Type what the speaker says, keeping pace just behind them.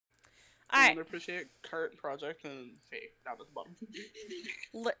I appreciate current project and fake down at the bottom.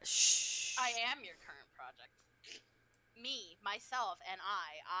 Shh. I am your current project. Me, myself, and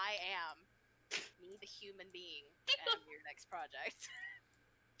I am me, the human being, and your next project.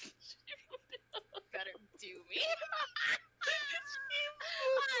 Better do me.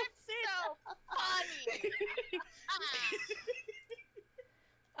 I'm so funny.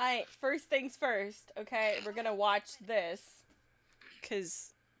 Alright, first things first, okay? We're gonna watch this.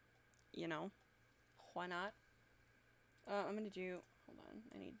 Because, you know, why not? I'm gonna do... Hold on.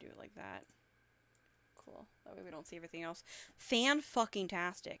 I need to do it like that. Cool. That way we don't see everything else.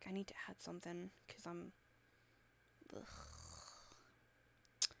 Fan-fucking-tastic. I need to add something. Because I'm... Ugh.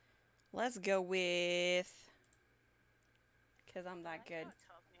 Let's go with... Because I'm that good. It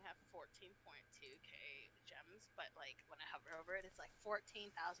tells me I have 14.2k gems, but like when I hover over it, it's like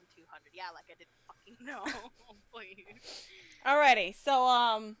 14,200. Yeah, like I didn't fucking know. Please. Alrighty,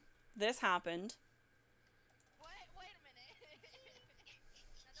 so this happened. Wait a minute.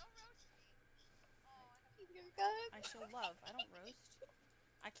 Now don't roast me. Oh, you're good. I show love. I don't roast.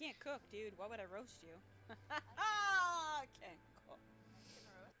 I can't cook, dude. Why would I roast you? Okay, cool.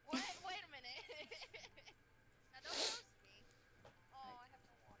 Wait a minute. Now don't roast me. Oh, I have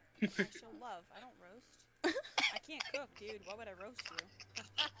no water. I show love. I don't roast. I can't cook, dude. Why would I roast you?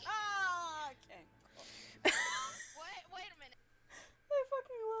 Okay, cool. Wait a minute. I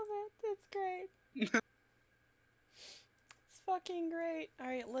fucking love it. It's great. It's fucking great.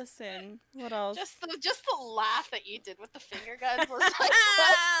 Alright, listen. What else? Just the laugh that you did with the finger guns was like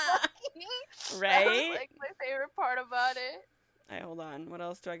right? That was like my favorite part about it. Alright, hold on. What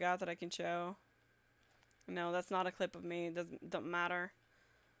else do I got that I can show? No, that's not a clip of me. It doesn't matter.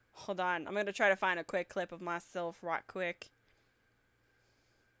 Hold on. I'm gonna try to find a quick clip of myself right quick.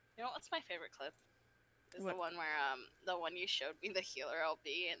 You know what's my favorite clip? Is What? the one where the one you showed me, the healer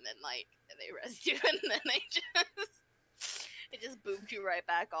LB, and then like they rezzed you and then it just boomed you right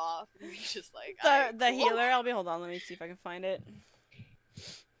back off. And you're just like The healer LB, hold on, let me see if I can find it.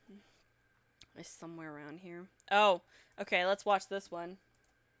 It's somewhere around here. Oh, okay, let's watch this one.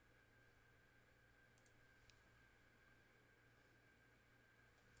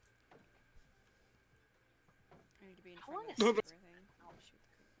 I need to be in front of long this is- thing. Oh, shoot.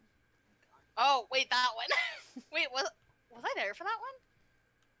 Oh wait, that one. Wait, was I there for that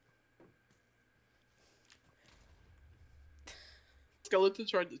one? Skeleton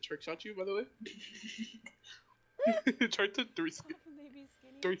tried to trick shot you, by the way. It tried to 360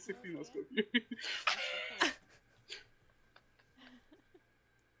 no scope you.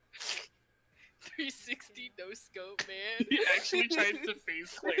 360 no scope, man. He actually tried to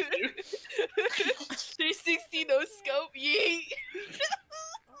face plant you. 360 no scope, yeet.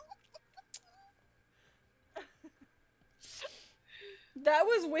 That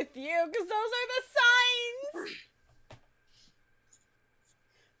was with you, because those are the signs!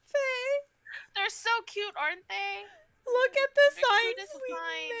 Faye! They're so cute, aren't they? Look at the They're signs cutest we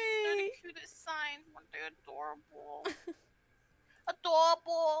signs. They're made! the cutest signs. They're adorable.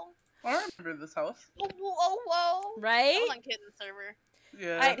 Adorable. I remember this house. Oh, whoa. That Right? was on Kitten server.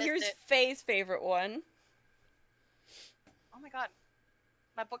 Yeah. Alright, missed here's it. Faye's favorite one. Oh my god.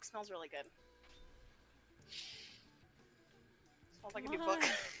 My book smells really good. Smells like a new book.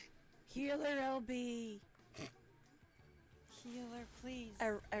 Healer LB. Healer, please.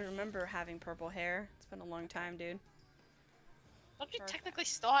 I remember having purple hair. It's been a long time, dude. Don't you technically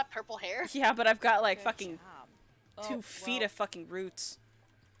still have purple hair? Yeah, but I've got like fucking Oh, 2 feet of fucking roots.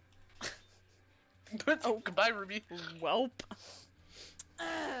 Oh, goodbye, Ruby. Welp.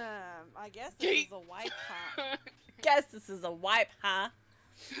 I guess this is a wipe, huh? Guess this is a wipe, huh?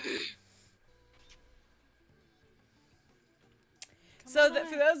 So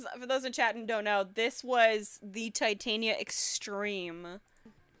for those in chat and don't know, this was the Titania Extreme.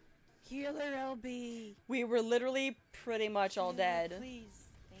 Healer LB. We were literally pretty much all dead. Please.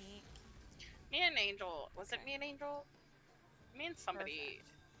 Thank. Me and Angel, was it me and Angel? Me and somebody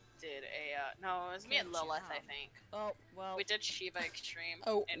did a, no, it was me and Good Lilith, job. I think. Oh, well. We did Shiva Extreme,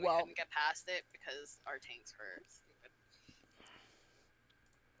 Oh, and well. we couldn't get past it because our tanks were stupid.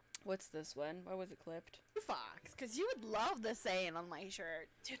 What's this one? Why was it clipped? Fox, because you would love the saying on my shirt.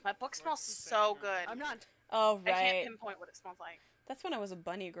 Dude, my book smells so good. I'm not. Oh, I can't right. pinpoint what it smells like. That's when I was a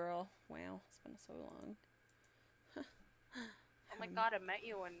bunny girl. Wow, it's been so long. Oh my god, I met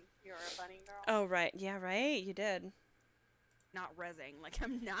you when you were a bunny girl. Oh, right. Yeah, right? You did. Not rezzing. Like,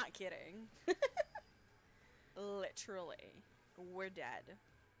 I'm not kidding. Literally. We're dead.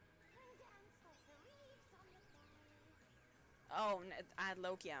 Oh, add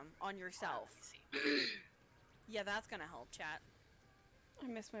Lokium on yourself. Let's see. Yeah, that's gonna help, chat. I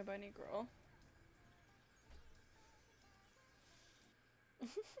miss my bunny girl.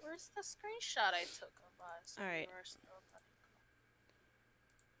 Where's the screenshot I took of us? Alright. We were still bunny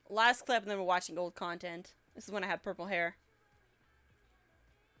girl. Last clip, and then we're watching old content. This is when I had purple hair.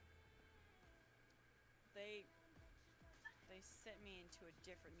 They sent me into a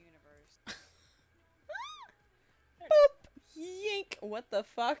different universe. Boop! Yank! What the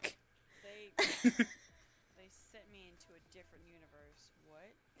fuck? They sent me into a different universe.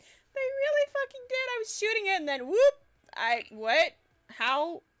 What? They really fucking did. I was shooting it, and then whoop! What?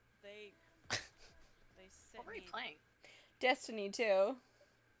 How? They sent What were you me. playing? Destiny 2. Oh.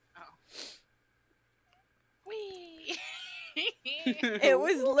 Wee. It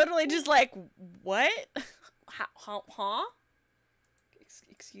was literally just like, what? Huh?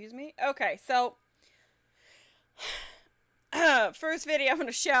 Excuse me? Okay, so... first video I'm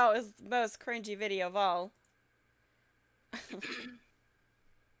gonna show is the most cringy video of all.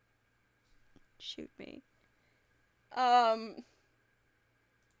 Shoot me. I'm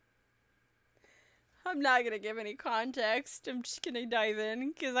not gonna give any context. I'm just gonna dive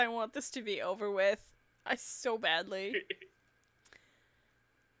in because I want this to be over with. So badly.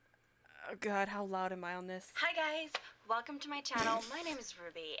 Oh god, how loud am I on this? Hi guys, welcome to my channel. My name is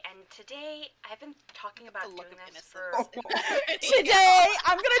Ruby, and today I've been talking about The look doing of this innocence. for... Today,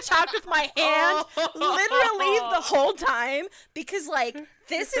 I'm gonna talk with my hand literally the whole time because, like,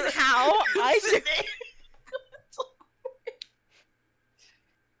 this is how I do.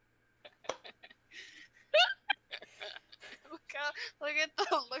 Look at the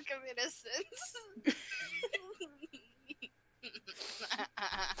look of innocence.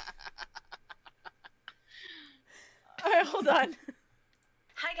 Alright, hold on.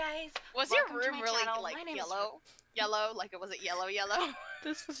 Hi guys. Was welcome your to room my really channel. like My name is yellow? Yellow? Like was it yellow?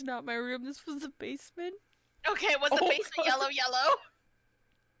 This was not my room, this was the basement. Okay, was the Oh, basement God. yellow?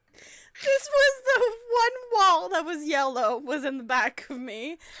 This was the one wall that was yellow, was in the back of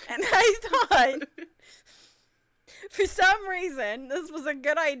me, and I thought, for some reason, this was a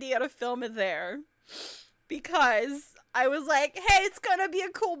good idea to film it there. Because I was like, hey, it's gonna be a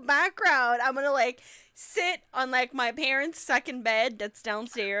cool background. I'm gonna, like, sit on, like, my parents' second bed that's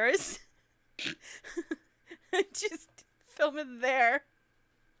downstairs. And just film it there.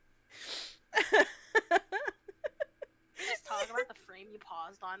 Just talk about the frame you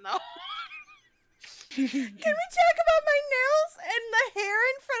paused on though. Can we talk about my nails and the hair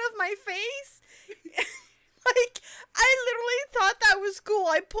in front of my face? Like, I literally thought that was cool.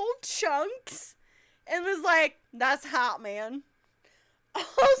 I pulled chunks and was like, that's hot, man.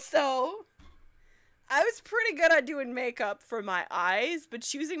 Also, I was pretty good at doing makeup for my eyes, but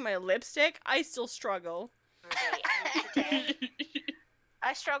choosing my lipstick, I still struggle. Ruby, and today...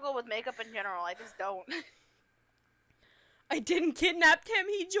 I struggle with makeup in general. I just don't. I didn't kidnap him.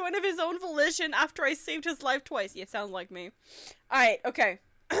 He joined of his own volition after I saved his life twice. Yeah, sounds like me. Alright, okay.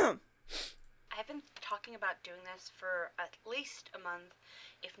 I've been talking about doing this for at least a month,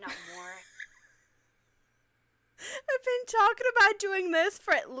 if not more. I've been talking about doing this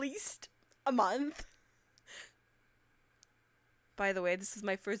for at least a month. By the way, this is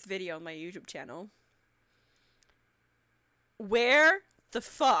my first video on my YouTube channel. Where the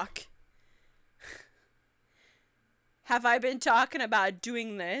fuck have I been talking about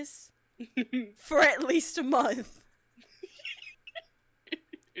doing this for at least a month?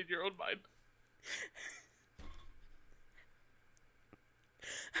 In your own mind.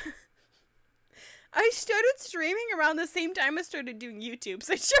 I started streaming around the same time I started doing YouTube,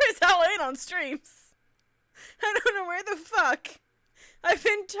 so I sure as hell ain't on streams. I don't know where the fuck. I've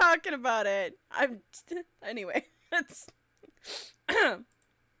been talking about it. Anyway, it's... I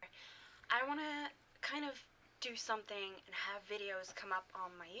want to kind of do something and have videos come up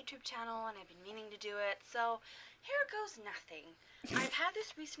on my YouTube channel, and I've been meaning to do it, so here goes nothing. I've had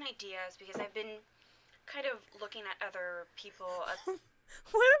this recent ideas because I've been kind of looking at other people. What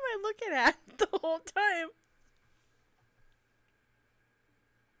am I looking at the whole time?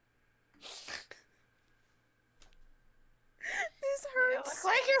 This You hurts.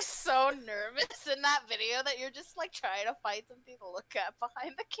 look like you're so nervous in that video that you're just like trying to find something to look at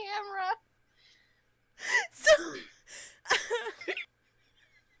behind the camera. So...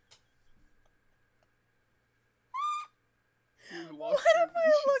 What am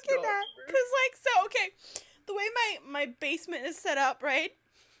I looking at? Because, like, so, okay, the way my basement is set up, right?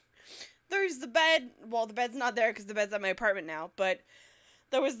 There's the bed. Well, the bed's not there because the bed's at my apartment now, but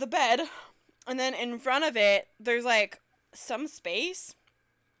there was the bed, and then in front of it, there's, like, some space,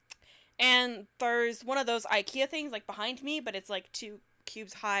 and there's one of those IKEA things, like, behind me, but it's, like, 2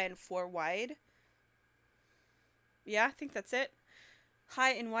 cubes high and 4 wide. Yeah, I think that's it.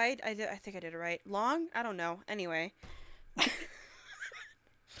 High and wide. I think I did it right. Long? I don't know. Anyway. Listen,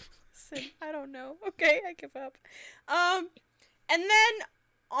 I don't know. Okay, I give up. And then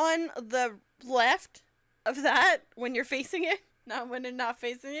on the left of that, when you're facing it, not when you're not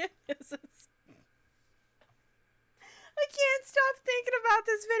facing it, I can't stop thinking about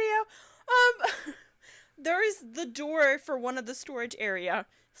this video. There's the door for one of the storage area.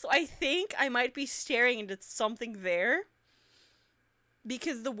 So I think I might be staring into something there.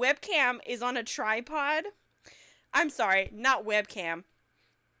 Because the webcam is on a tripod. I'm sorry, not webcam.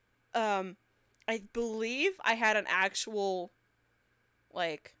 I believe I had an actual,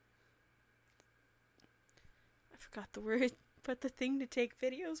 like, I forgot the word, but the thing to take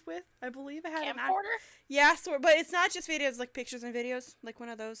videos with. I believe I had an Camcorder? yeah, but it's not just videos, like pictures and videos, like one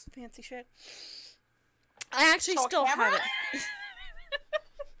of those fancy shit. I actually still have it.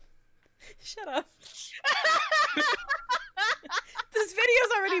 Shut up. This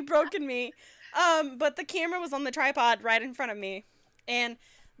video's already broken me. But the camera was on the tripod right in front of me. And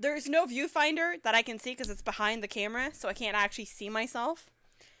there's no viewfinder that I can see because it's behind the camera, so I can't actually see myself.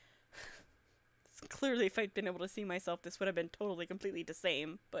 Clearly, if I'd been able to see myself, this would have been totally, completely the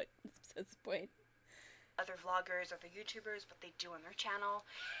same, but that's the point. Other vloggers, other YouTubers, what they do on their channel,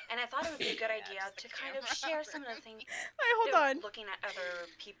 and I thought it would be a good idea to kind of share some of the things. Hold on. Looking at other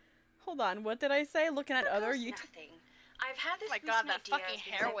people. Hold on, what did I say? Looking at other YouTube. Nothing. I've had this. Oh my god, that idea fucking because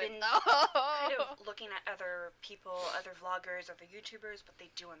I've heroin been though. kind of looking at other people, other vloggers, other YouTubers, what they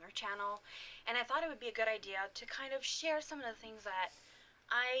do on their channel, and I thought it would be a good idea to kind of share some of the things that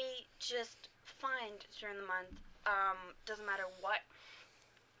I just find during the month. Doesn't matter what,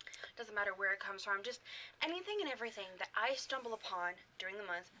 doesn't matter where it comes from, just anything and everything that I stumble upon during the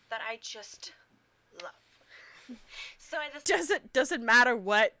month that I just love. So I just Doesn't matter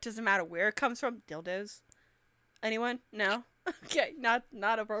what, doesn't matter where it comes from. Dildos. Anyone? No? Okay, not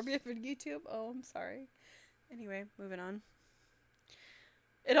appropriate for YouTube. Oh, I'm sorry. Anyway, moving on.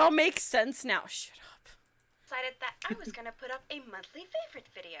 It all makes sense now. Shut up. decided that I was gonna put up a monthly favorite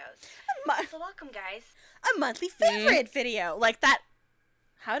videos. So welcome, guys. A monthly favorite video. Like that.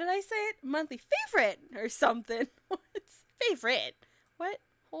 How did I say it? Monthly favorite or something. What's favorite? What?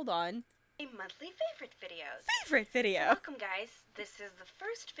 Hold on. A monthly favorite videos. Favorite video. Welcome, guys. This is the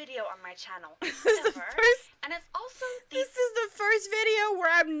first video on my channel This is the ever, first. and it's also the This is the first video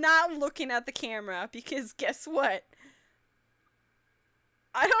where I'm not looking at the camera because guess what?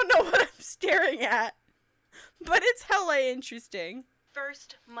 I don't know what I'm staring at, but it's hella interesting.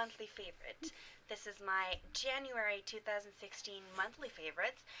 first monthly favorite. This is my January 2016 monthly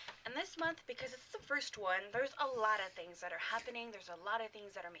favorites, and this month, because it's the first one, there's a lot of things that are happening. There's a lot of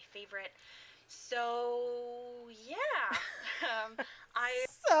things that are my favorite. So yeah,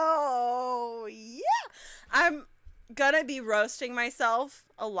 I'm gonna be roasting myself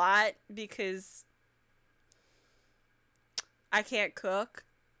a lot because I can't cook.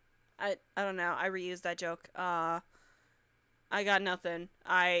 I don't know. I reused that joke. I got nothing.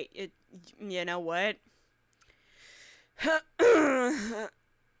 You know what?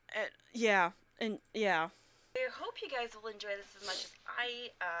 Yeah. I hope you guys will enjoy this as much as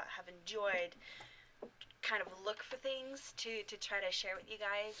I have enjoyed. Kind of look for things to try to share with you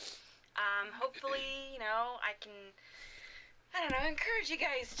guys. Hopefully, I can, encourage you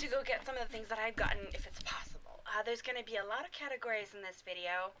guys to go get some of the things that I've gotten if it's possible. There's going to be a lot of categories in this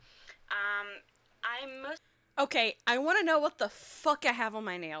video. Okay, I want to know what the fuck I have on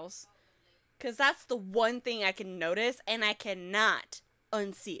my nails. Because that's the one thing I can notice, and I cannot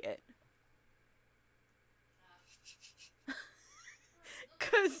unsee it.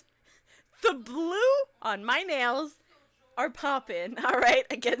 Because the blue on my nails are popping, alright,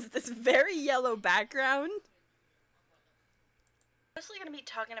 against this very yellow background. Mostly going to be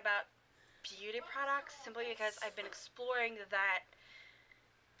talking about beauty products, simply because I've been exploring that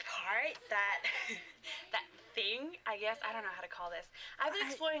part, that thing, I guess. I don't know how to call this. I've been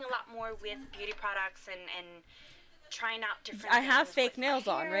exploring a lot more with beauty products and trying out different I have things fake with my nails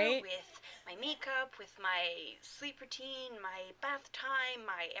on, hair, right? With my makeup, with my sleep routine, my bath time,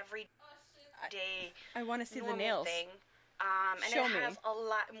 my everyday I want to see the normal nails. thing. And Show it me. has a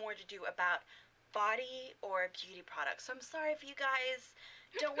lot more to do about body or beauty products. So I'm sorry for you guys.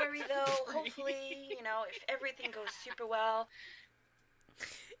 Don't worry though. Hopefully, if everything goes super well.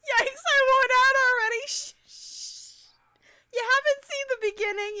 Yikes, I won out already. Shh. You haven't seen the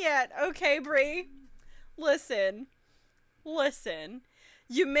beginning yet. Okay, Bree. Listen.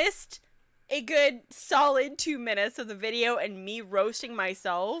 You missed a good solid 2 minutes of the video and me roasting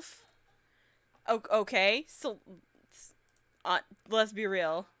myself. Okay, so let's be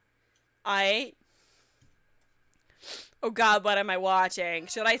real. Oh god, what am I watching?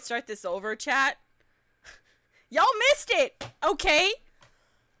 Should I start this over, chat? Y'all missed it! Okay?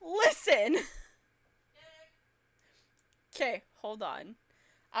 Listen! Okay, hold on.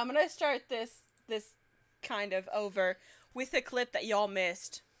 I'm gonna start this kind of over with a clip that y'all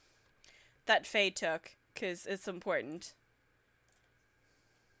missed. That Faye took, because it's important.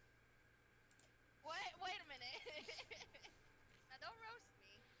 Wait a minute. Now don't roast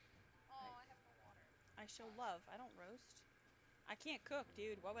me. Oh, I have no water. I show love. I don't roast. I can't cook,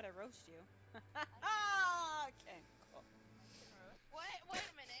 dude. Why would I roast you? Okay, cool. Wait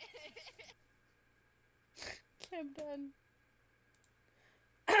a minute. Okay, I'm done.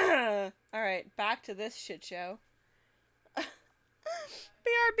 Alright, back to this shit show.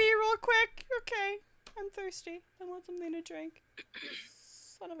 BRB real quick. Okay. I'm thirsty. I want something to drink.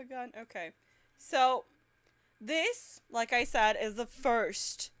 Son of a gun. Okay. So, this, like I said, is the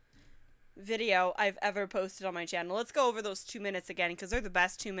first video I've ever posted on my channel. Let's go over those 2 minutes again, because they're the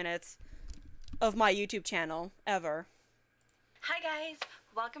best 2 minutes of my YouTube channel ever. Hi guys,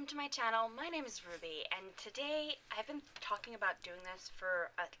 welcome to my channel. My name is Ruby, and today I've been talking about doing this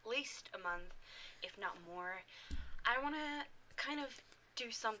for at least a month, if not more. I want to kind of do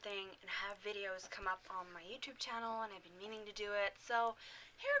something and have videos come up on my YouTube channel, and I've been meaning to do it, so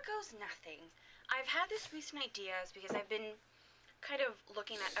here goes nothing. I've had this recent ideas because I've been kind of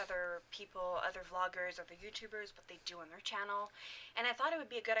looking at other people, other vloggers, other YouTubers, what they do on their channel, and I thought it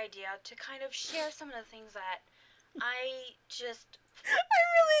would be a good idea to kind of share some of the things that I just... I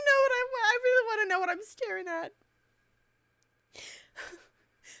really want to know what I'm staring at.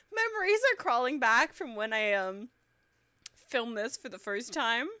 Memories are crawling back from when I filmed this for the first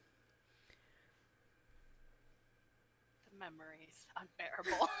time. The memories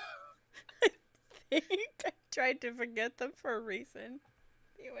unbearable. I think I tried to forget them for a reason.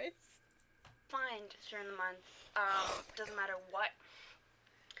 Anyways. find during the month. Doesn't matter what.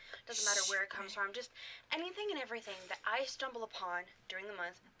 Doesn't matter where it comes from. Just anything and everything that I stumble upon during the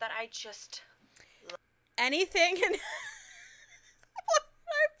month that I just love. Anything and...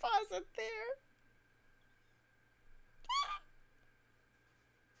 I pause it there.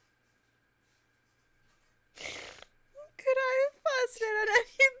 Could I have paused it at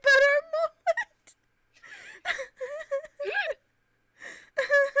any better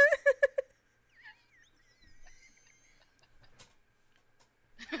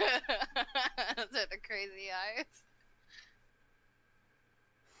Those are the crazy eyes.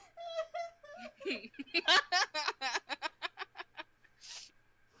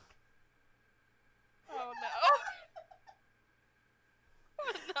 Oh no. Oh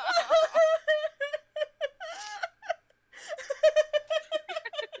no.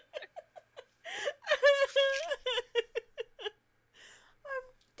 I'm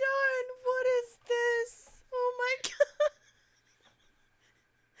done. What is this? Oh my god.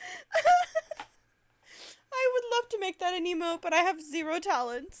 I would love to make that an emote, but I have zero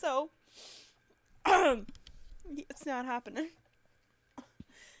talent, so it's not happening.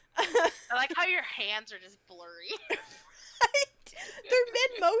 I like how your hands are just blurry. Right? They're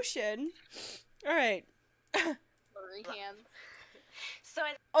mid-motion. Alright. Blurry hands. So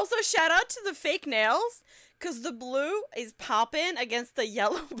I Also, shout out to the fake nails, because the blue is popping against the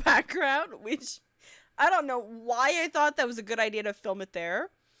yellow background, which I don't know why I thought that was a good idea to film it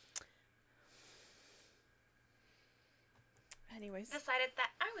there. Anyways. decided that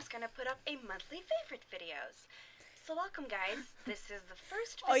I was gonna put up a monthly favorite videos. So welcome guys. This is the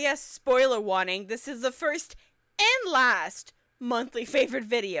first Oh yes, spoiler warning. This is the first and last monthly favorite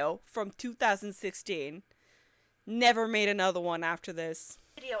video from 2016. Never made another one after this.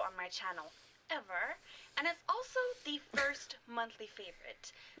 video on my channel ever, and it's also the first monthly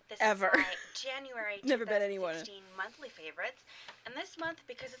favorite. This Ever. is my January Never been anyone. 2016 monthly favorites, and this month,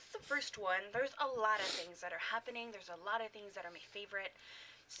 because it's the first one, there's a lot of things that are happening. There's a lot of things that are my favorite.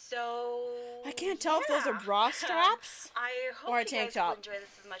 So I can't tell if those are bra straps. I hope or a you tank guys will top. enjoy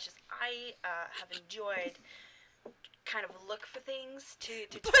this as much as I have enjoyed. Kind of look for things to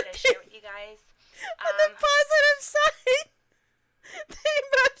try But to share with you guys. On the positive side, they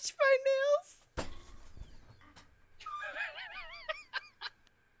match my nails.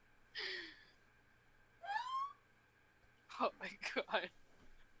 Oh my god.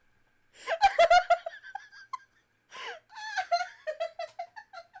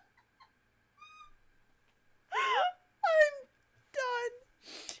 I'm done.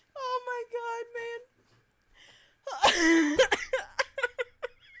 Oh my god, man.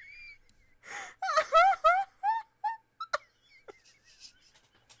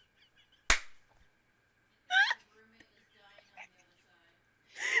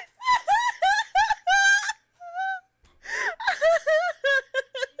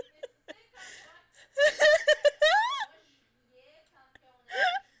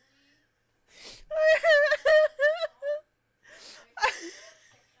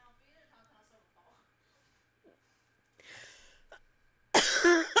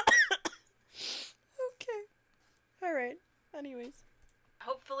 Anyways.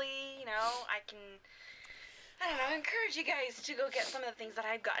 Hopefully, you know, I can, I don't know, encourage you guys to go get some of the things that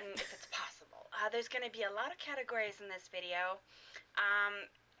I've gotten if it's possible. There's going to be a lot of categories in this video.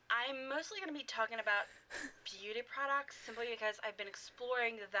 I'm mostly going to be talking about beauty products simply because I've been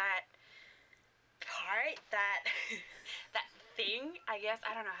exploring that part, that thing, I guess.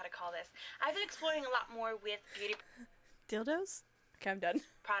 I don't know how to call this. I've been exploring a lot more with beauty Dildos? Okay, I'm done.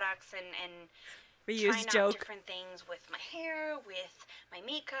 products and Reused trying out joke. different things with my hair, with my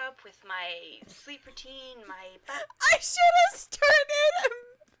makeup, with my sleep routine, my back. I should have started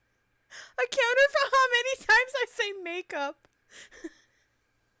a counter for how many times I say makeup.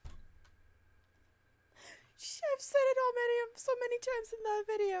 I've said it so many times in that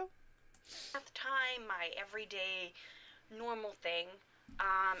video. Bath time, my everyday normal thing,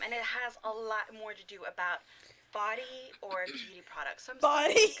 and it has a lot more to do about body or beauty products. So I'm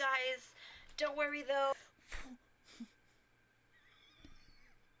sorry, Body. you guys. Don't worry though.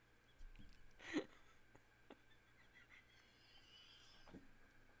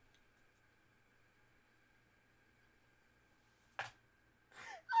 I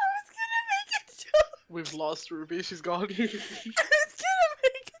was gonna make a joke. We've lost Ruby. She's gone. I was gonna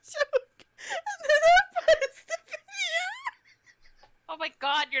make a joke, and then I paused the video. Oh my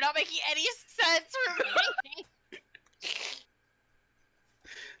god, you're not making any sense for me.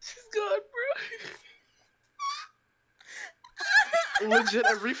 She's gone, bro. Legit,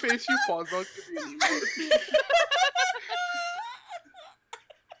 every face you pause on could be an emoji.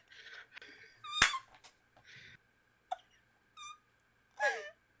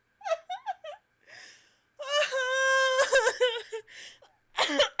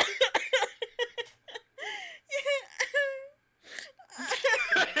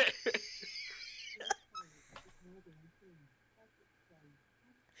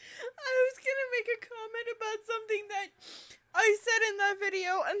 I was gonna make a comment about something that I said in that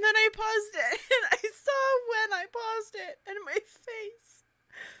video, and then I paused it, and I saw when I paused it, and my face.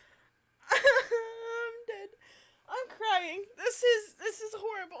 I'm dead. I'm crying. This is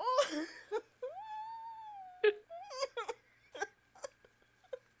horrible.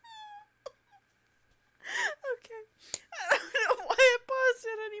 Okay. I don't know why I paused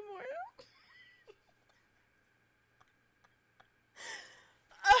it anymore.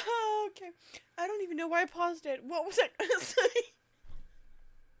 Okay. I don't even know why I paused it. What was I gonna say?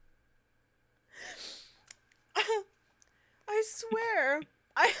 I swear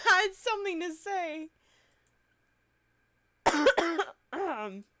I had something to say.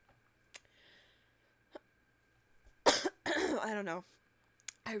 I don't know.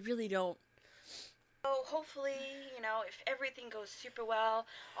 I really don't. So hopefully, you know, if everything goes super well,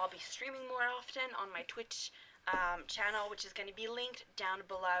 I'll be streaming more often on my Twitch channel, which is going to be linked down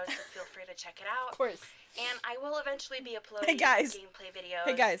below, so feel free to check it out. Of course. And I will eventually be uploading guys. gameplay videos.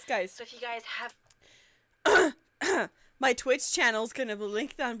 Hey guys. So if you guys have My Twitch channel's gonna be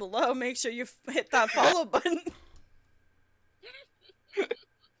linked down below. Make sure you hit that follow button. Make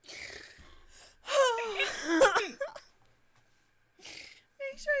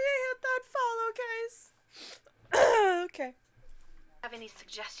sure you hit that follow, guys. Okay. have any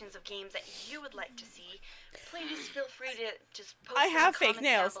suggestions of games that you would like to see, please feel free to just post I in the have fake comments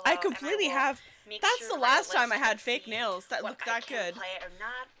down nails. below, I and completely will have. make That's sure the to last write a time I list had and fake see nails that what looked I that can good. Play it or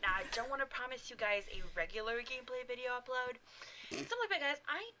not. Now, I don't want to promise you guys a regular gameplay video upload. Something like that, guys.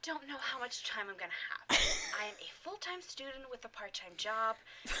 I don't know how much time I'm gonna have. I am a full-time student with a part-time job.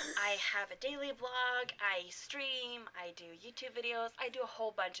 I have a daily blog. I stream. I do YouTube videos. I do a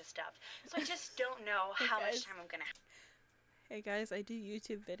whole bunch of stuff. So I just don't know Hey, how guys. much time I'm gonna have. Hey guys, I do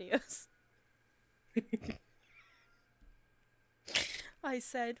YouTube videos. I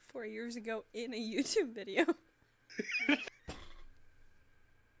said 4 years ago in a YouTube video.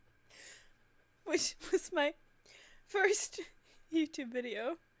 Which was my first YouTube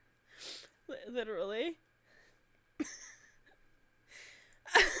video. Literally.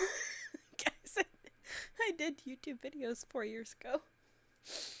 Guys, I did YouTube videos 4 years ago.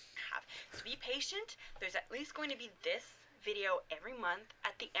 Have. So be patient. There's at least going to be this video every month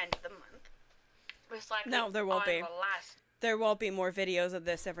at the end of the month. Most likely No, there won't on be. the last There won't be more videos of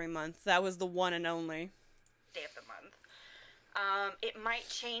this every month. That was the one and only. day of the month. It might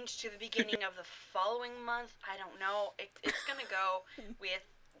change to the beginning of the following month. I don't know. It's gonna go with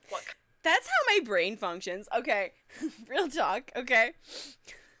what. That's how my brain functions. Okay. Real talk, okay?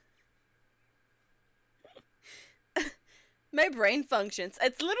 My brain functions.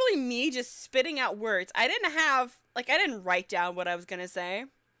 It's literally me just spitting out words. I didn't write down what I was gonna say.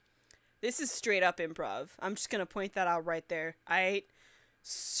 This is straight up improv. I'm just gonna point that out right there.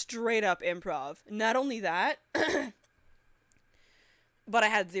 Straight up improv. Not only that, But I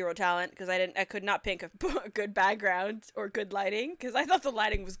had zero talent because I could not pick a good background or good lighting because I thought the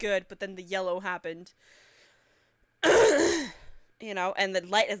lighting was good, but then the yellow happened. You know, and the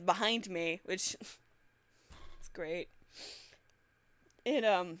light is behind me, which it's great. It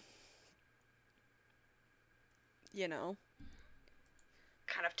you know,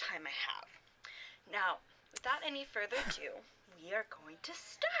 kind of time I have. Now, without any further ado, we are going to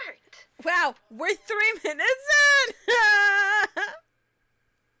start. wow, we're 3 minutes in.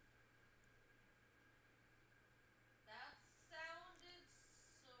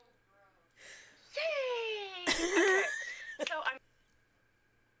 Yay! Okay, so I'm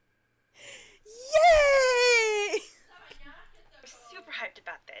Yay! super hyped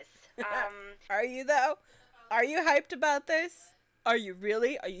about this. Are you though? Are you hyped about this? Are you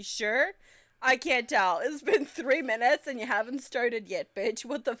really? Are you sure? I can't tell. It's been 3 minutes and you haven't started yet, bitch.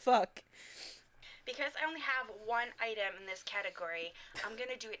 What the fuck? Because I only have one item in this category, I'm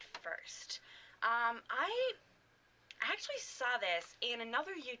gonna do it first. I actually saw this in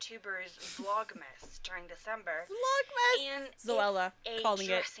another YouTuber's Vlogmas during December. Vlogmas! And Zoella it's a calling it.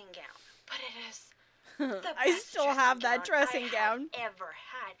 dressing gown, but it is the I best still have that dressing I gown. have ever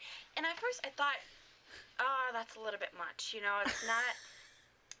had. And at first I thought, oh, that's a little bit much. You know, it's not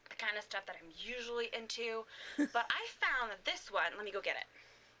the kind of stuff that I'm usually into. But I found that this one, let me go get it.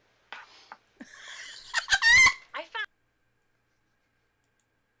 I found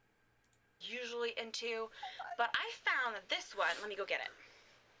usually into, but I found that this one, let me go get it.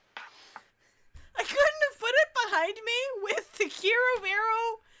 I couldn't have put it behind me with the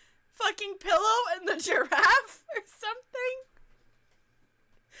Kirovero fucking pillow and the giraffe or something.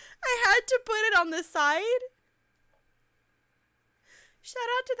 I had to put it on the side. Shout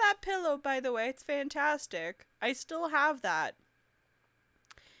out to that pillow, by the way. It's fantastic. I still have that.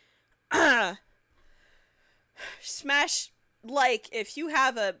 Smash like if you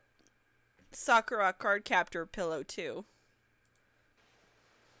have a Sakura card captor pillow too.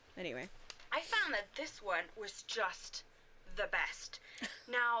 Anyway. I found that this one was just the best.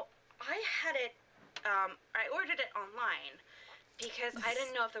 Now, I had it, I ordered it online because I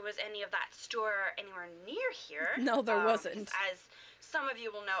didn't know if there was any of that store anywhere near here. No, there wasn't. As some of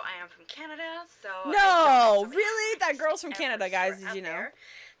you will know, I am from Canada, so... No! Really? That girl's from Canada, guys. Did you know? There.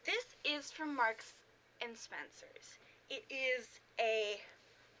 This is from Marks and Spencer's. It is a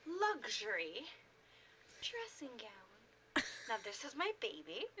luxury dressing gown. Now, this is my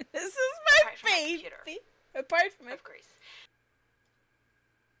baby. This is Apart my from my baby. computer. Apart from my... Of course.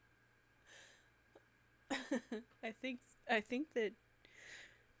 I think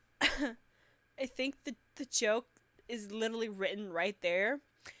the joke is literally written right there.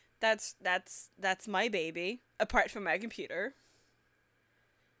 That's my baby, apart from my computer.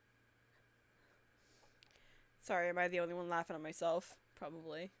 Sorry, am I the only one laughing at myself?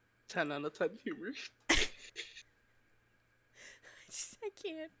 Probably. 10 out of 10 humor. I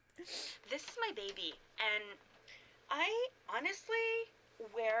can't. This is my baby, and I honestly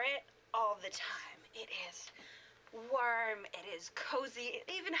wear it all the time. It is warm, it is cozy, it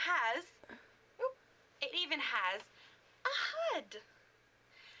even has a HUD.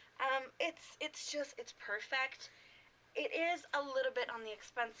 It's perfect. It is a little bit on the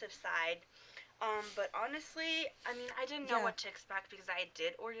expensive side. But honestly, I mean, I didn't know what to expect because I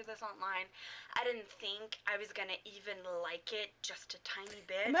did order this online. I didn't think I was gonna even like it just a tiny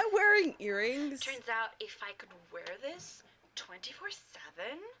bit. Am I wearing earrings? Turns out if I could wear this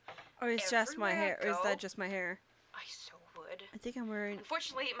 24/7, Or is just my everywhere I hair? Or is go, that just my hair? I so would. I think I'm wearing...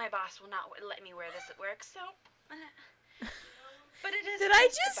 Unfortunately, my boss will not let me wear this at work, so... But it is Did I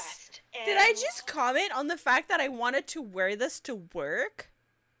the just... best. Did I And just comment on the fact that I wanted to wear this to work?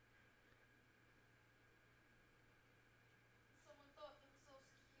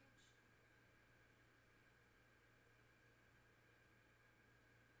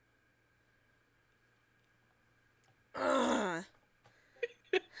 Ugh.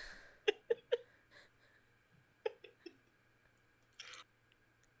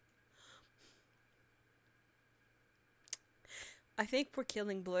 I think we're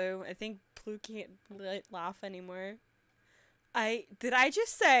killing Blue. I think Blue can't laugh anymore. Did I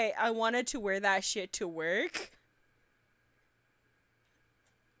just say I wanted to wear that shit to work?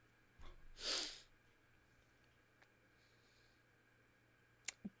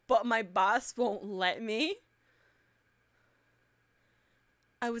 But my boss won't let me?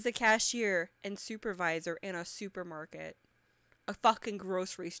 I was a cashier and supervisor in a supermarket. A fucking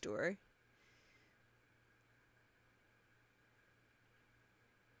grocery store.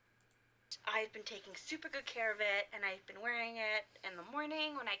 I've been taking super good care of it, and I've been wearing it in the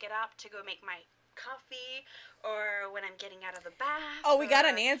morning when I get up to go make my coffee or when I'm getting out of the bath. Oh, we got or-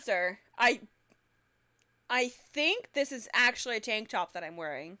 an answer. I think this is actually a tank top that I'm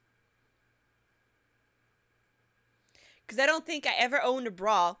wearing. Because I don't think I ever owned a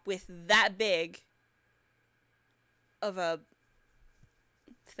bra with that big of a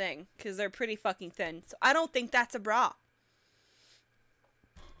thing. Because they're pretty fucking thin. So I don't think that's a bra.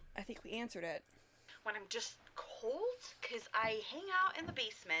 I think we answered it. When I'm just cold, because I hang out in the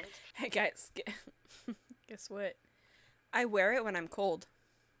basement. Hey guys, guess what? I wear it when I'm cold.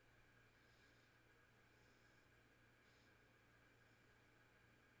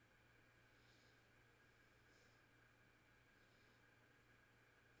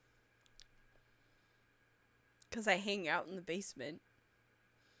 Because I hang out in the basement.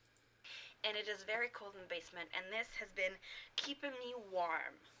 And it is very cold in the basement, and this has been keeping me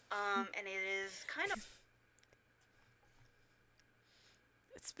warm. And it is kind of...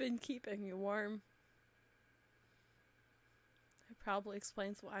 It's been keeping me warm. It probably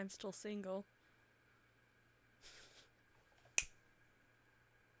explains why I'm still single.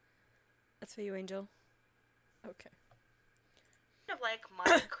 That's for you, Angel. Okay. kind of like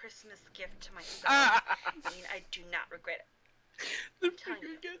my Christmas gift to myself. I mean, I do not regret it. I'm telling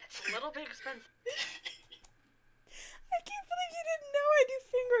you, it's a little bit expensive. I can't believe you didn't know I do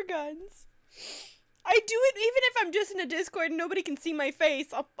finger guns. I do it even if I'm just in a Discord and nobody can see my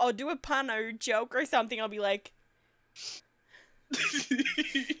face. I'll do a pun or a joke or something. I'll be like...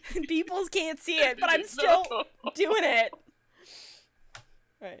 People can't see it, but I'm still doing it.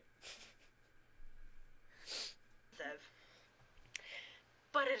 Right.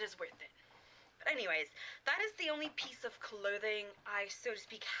 But it is worth it. But anyways, that is the only piece of clothing I, so to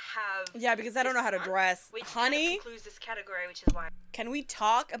speak, have. Yeah, because I don't know how to dress. Which Honey, kind of concludes this category, which is why. can we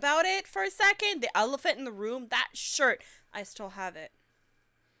talk about it for a second? The elephant in the room, that shirt. I still have it.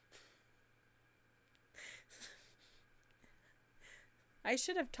 I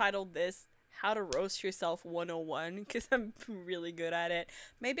should have titled this How to Roast Yourself 101 because I'm really good at it.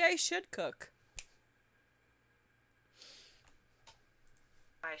 Maybe I should cook.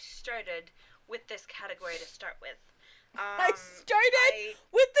 I started with this category to start with. I started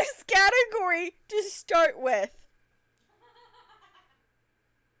with this category to start with.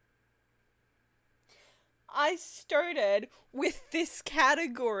 I started with this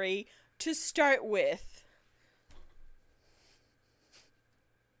category to start with.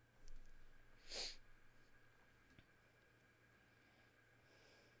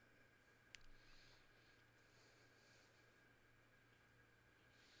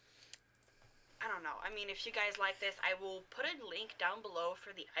 I don't know. I mean, if you guys like this, I will put a link down below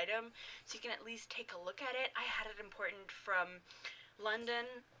for the item so you can at least take a look at it. I had it imported from London,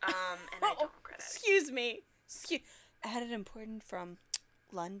 and I don't regret it. Excuse me. I had it imported from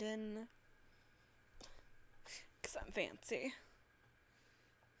London because I'm fancy.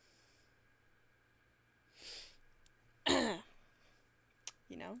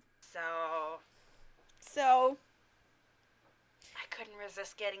 You know? So... I couldn't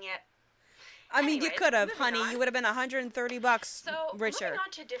resist getting it. I mean, you Anyways, could have, moving honey. on. You would have been $130 So, richer. moving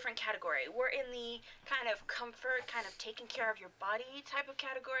on to a different category. We're in the kind of comfort, kind of taking care of your body type of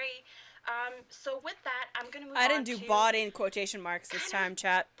category. So with that, I'm going to move on I didn't do to body in quotation marks this time,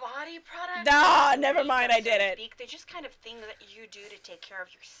 chat. body products. Nah, never mind, I did it. They're just kind of things that you do to take care of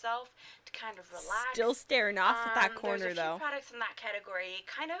yourself, to kind of relax. Still staring off at that corner, There's a though. few products in that category,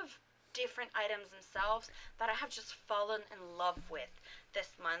 kind of different items themselves that I have just fallen in love with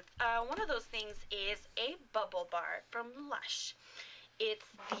this month. One of those things is a bubble bar from Lush. It's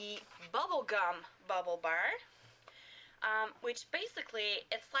the bubblegum bubble bar, which basically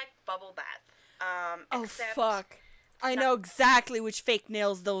it's like bubble bath. Oh, except fuck. I know exactly which fake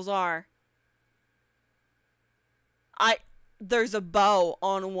nails those are. There's a bow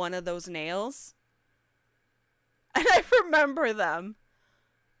on one of those nails. And I remember them.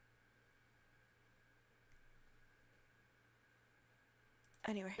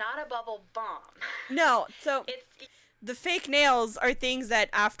 Anyway. not a bubble bomb. No, so It's the fake nails are things that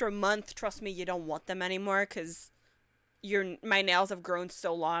after a month, trust me, you don't want them anymore because my nails have grown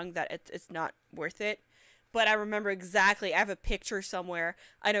so long that it's not worth it. But I remember exactly. I have a picture somewhere.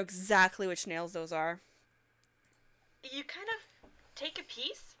 I know exactly which nails those are. you kind of take a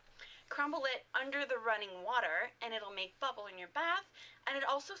piece, crumble it under the running water, and it'll make bubble in your bath, and it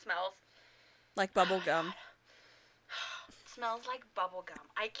also smells. Like bubble gum. It smells like bubble gum.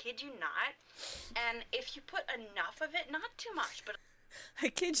 I kid you not. And if you put enough of it, not too much, but I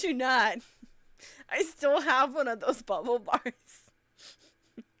kid you not. I still have one of those bubble bars.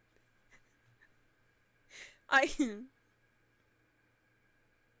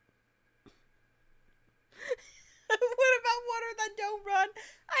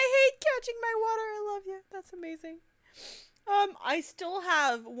 touching my water. I love you. That's amazing. I still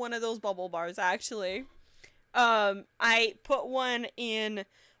have one of those bubble bars, actually. I put one in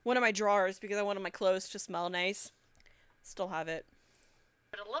one of my drawers because I wanted my clothes to smell nice. Still have it.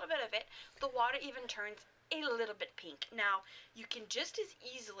 But a little bit of it, the water even turns a little bit pink. Now, you can just as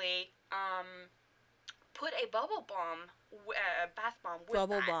easily put a bubble balm, bath bomb with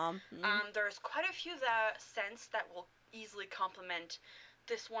Bubble that. bomb. There's quite a few scents that will easily complement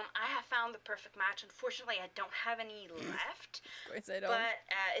this one. I have found the perfect match. Unfortunately, I don't have any left. Of course I don't. But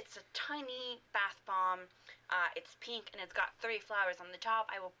it's a tiny bath bomb. It's pink and it's got 3 flowers on the top.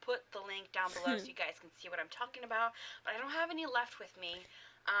 I will put the link down below so you guys can see what I'm talking about. But I don't have any left with me.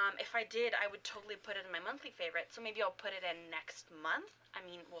 If I did, I would totally put it in my monthly favorite. So maybe I'll put it in next month. I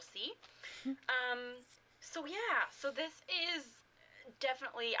mean, we'll see. So yeah, so this is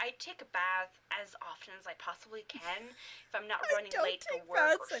definitely, I take a bath as often as I possibly can if I'm not running late for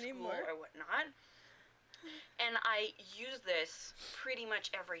work or school or whatnot. And I use this pretty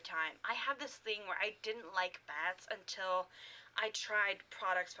much every time. I have this thing where I didn't like baths until I tried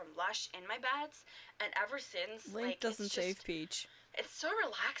products from Lush in my baths, and ever since, Link doesn't save Peach. It's so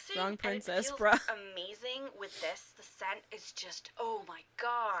relaxing. Wrong princess, and it bruh. feels amazing with this. The scent is just, oh my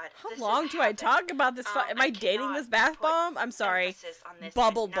god. How long do I talk about this? Am I dating this bath bomb? I'm sorry.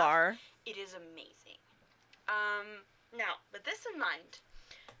 Bubble bar. It is amazing. Now, with this in mind,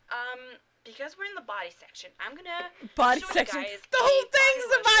 because we're in the body section, I'm gonna body show section. You guys The whole thing's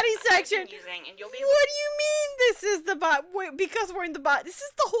the body section. And you'll be what do you mean this is the body? Because we're in the body. This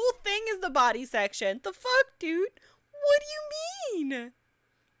is the whole thing is the body section. The fuck, dude? What do you mean?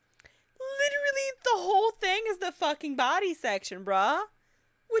 Literally, the whole thing is the fucking body section, bruh.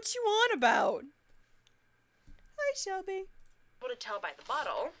 What you on about? Hi, Shelby. able to tell by the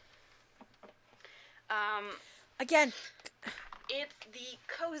bottle. Again, it's the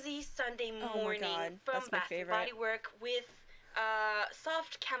Cozy Sunday Oh my Morning God, from that's my Bath & favorite. Body Works with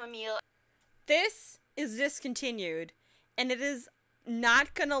soft chamomile. this is discontinued, and it is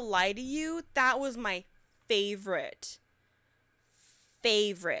not gonna lie to you, that was my favorite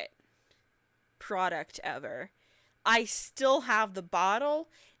product ever. I still have the bottle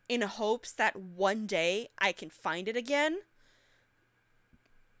in hopes that one day I can find it again.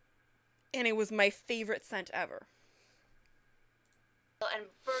 And it was my favorite scent ever. And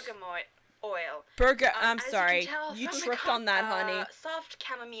bergamot oil. I'm As sorry. You, can tell You from the tripped on that, honey. Soft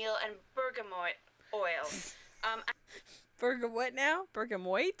chamomile and bergamot oil. What now?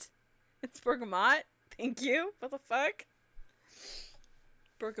 Bergamoit? It's bergamot? Thank you. What the fuck?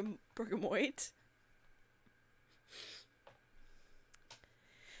 Bergamoit?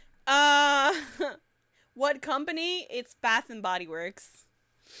 What company? It's Bath and Body Works.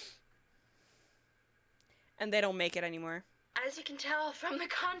 And they don't make it anymore. As you can tell from the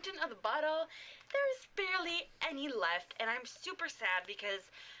content of the bottle, there's barely any left, and I'm super sad because,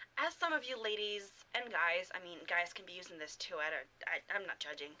 as some of you ladies and guys, I mean, guys can be using this too, I'm not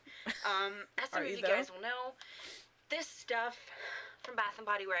judging, as some of you guys will know, this stuff from Bath &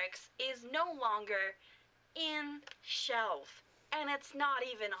 Body Works is no longer in shelf, and it's not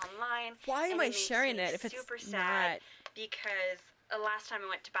even online. Why am I sharing it if it's super not? sad because the last time I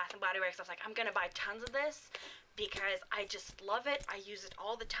went to Bath & Body Works, I was like, I'm gonna buy tons of this because I just love it. I use it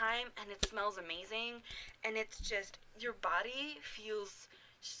all the time, and it smells amazing, and it's just, your body feels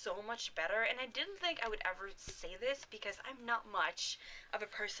so much better. And I didn't think I would ever say this because I'm not much of a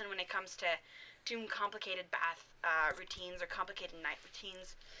person when it comes to doing complicated bath routines or complicated night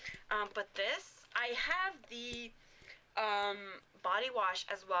routines, but this, I have the body wash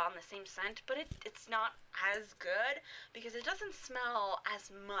as well on the same scent, but it's not as good because it doesn't smell as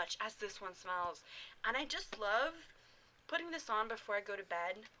much as this one smells. And I just love putting this on before I go to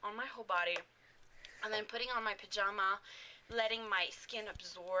bed on my whole body, and then putting on my pajama, letting my skin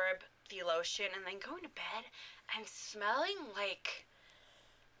absorb the lotion, and then going to bed and smelling like,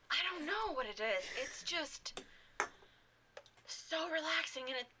 I don't know what it is. It's just so relaxing,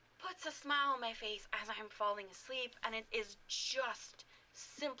 and it puts a smile on my face as I'm falling asleep, and it is just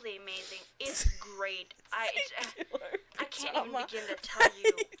simply amazing. It's great. I can't even begin to tell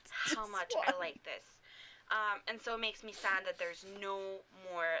you how much I like this. And so it makes me sad that there's no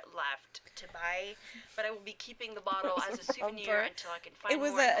more left to buy, but I will be keeping the bottle as a souvenir until I can find more.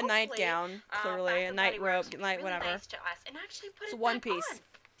 It was a nightgown, clearly, a night robe, night whatever. Nice to us and actually put it's it one back piece. on,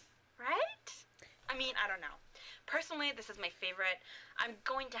 right? I mean, I don't know. Personally, this is my favorite. I'm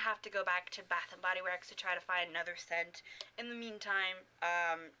going to have to go back to Bath & Body Works to try to find another scent in the meantime,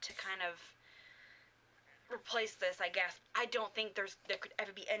 to kind of replace this, I guess. I don't think there could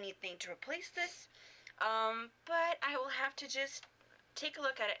ever be anything to replace this, but I will have to just take a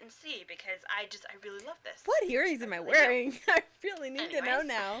look at it and see, because I really love this. What earrings am I really wearing? I really need to know Anyways.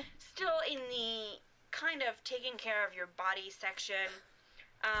 now. Still in the kind of taking care of your body section,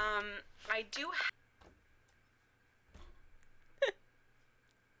 I do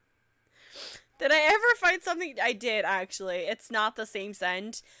Did I ever find something? I did, actually. It's not the same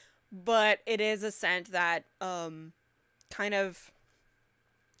scent, but it is a scent that, kind of...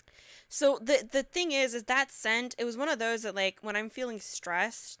 So, the thing is that scent, it was one of those that, like, when I'm feeling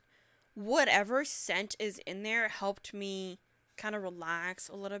stressed, whatever scent is in there helped me kind of relax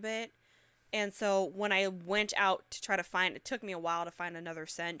a little bit. And so, when I went out to try to find... It took me a while to find another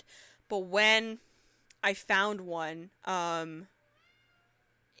scent, but when I found one,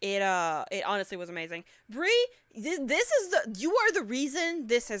 It honestly was amazing. Bree, this is you are the reason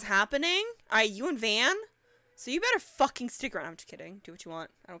this is happening. You and Van. So you better fucking stick around. I'm just kidding. Do what you want.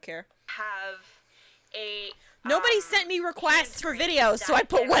 I don't care. have a... Nobody sent me requests for hand cream videos, so I that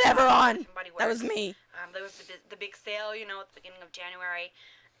put is whatever on. Bath & Body That was Works. me. There was the big sale, you know, at the beginning of January,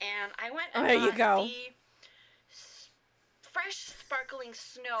 and I went Oh, and there you bought go. the fresh sparkling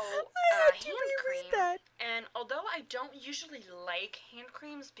snow I had to hand reread cream. that. And although I don't usually like hand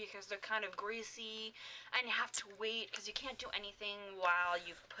creams because they're kind of greasy and you have to wait because you can't do anything while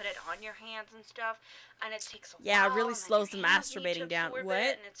you've put it on your hands and stuff, and it takes a Yeah, it while, really and then slows your the hands need to masturbating down. absorb What?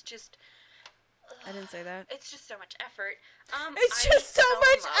 it, and it's just... I didn't say that. It's just so much effort. It's I just so fell in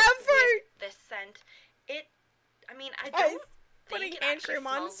much love with effort. this scent. I mean, I Guys, don't putting think it hand actually cream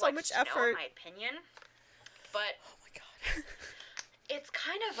on smells is so like much snow, effort. in my opinion. But Oh my god. it's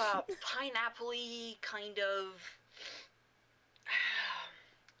kind of a pineapple-y kind of...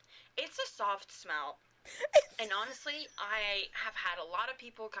 It's a soft smell. And honestly, I have had a lot of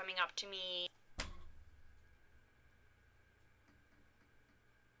people coming up to me...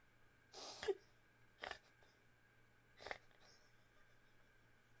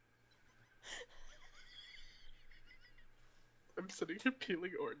 I'm sitting here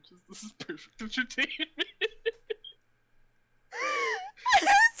peeling oranges. This is perfect entertainment.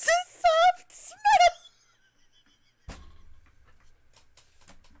 It's a soft smell.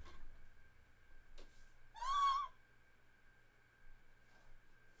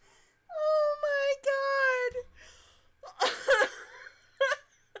 Oh my god.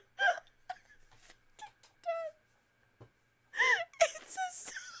 It's a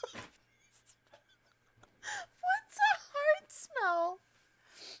soft. What's a hard smell?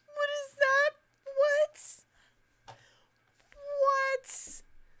 What is that? What?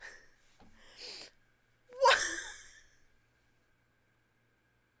 What?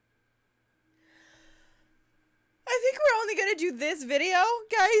 I think we're only gonna do this video,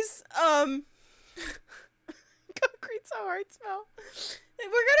 guys. Concrete's a hard smell.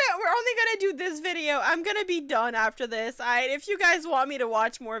 We're only gonna do this video. I'm gonna be done after this. If you guys want me to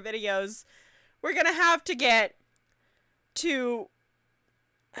watch more videos, we're gonna have to get to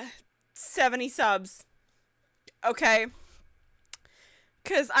 70 subs. Okay?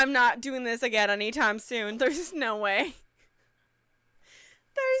 Because I'm not doing this again anytime soon. There's no way.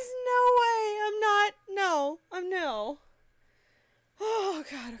 There's no way. No. Oh,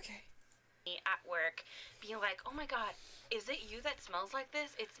 God, okay. at work being like, oh my god, is it you that smells like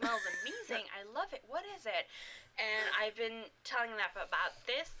this? It smells amazing. I love it. What is it? And I've been telling them about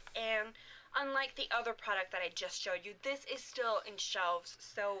this, and unlike the other product that I just showed you, this is still in shelves,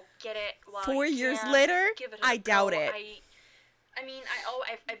 so get it while 4 you years can. later, Give it a I doubt go. it.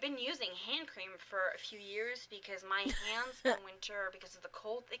 I've been using hand cream for a few years because my hands in winter, because of the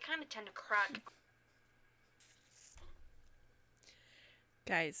cold, they kind of tend to crack.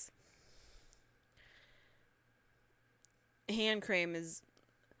 Guys, hand cream is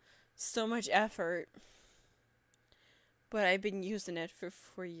so much effort, but I've been using it for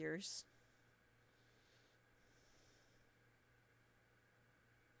 4 years.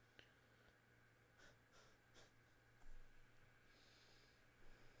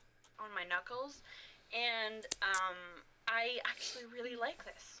 On my knuckles, and I actually really like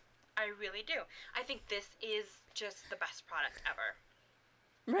this. I really do. I think this is just the best product ever.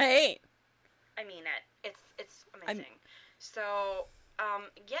 Right. I mean it. It's amazing. So,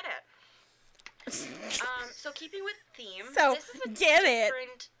 get it. So keeping with theme, So, this is a get it.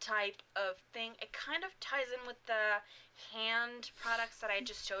 different type of thing. It kind of ties in with the hand products that I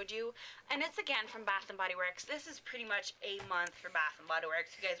just showed you, and it's again from Bath & Body Works. This is pretty much a month for Bath & Body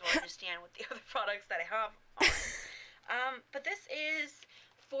Works. You guys will understand with the other products that I have on. But this is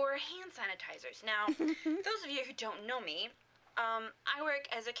for hand sanitizers. Now, those of you who don't know me, I work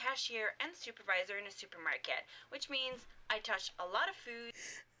as a cashier and supervisor in a supermarket, which means I touch a lot of food.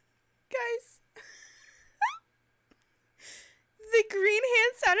 Guys, The green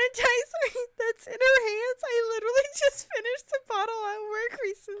hand sanitizer that's in her hands. I literally just finished a bottle at work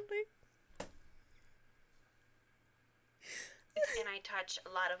recently. And I touch a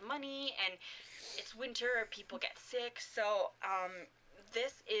lot of money, and it's winter, people get sick, so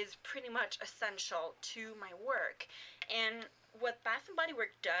this is pretty much essential to my work. And what Bath and Body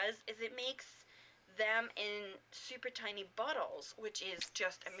Works does is it makes them in super tiny bottles, which is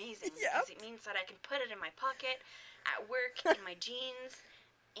just amazing because it means that I can put it in my pocket at work, in my jeans,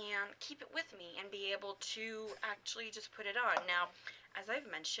 and keep it with me and be able to actually just put it on. Now, as I've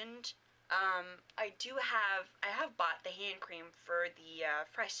mentioned, I have bought the hand cream for the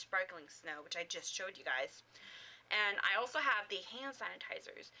fresh sparkling snow, which I just showed you guys. And I also have the hand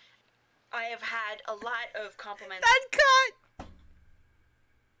sanitizers. I have had a lot of compliments. That cut!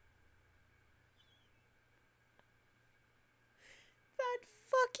 That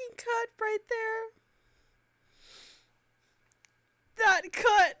fucking cut right there. That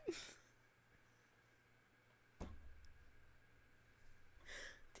cut!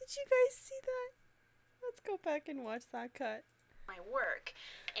 Did you guys see that? Let's go back and watch that cut. My work.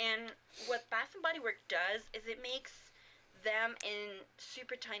 And what Bath and Body Works does is it makes them in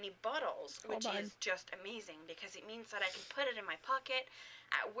super tiny bottles, which is just amazing because it means that I can put it in my pocket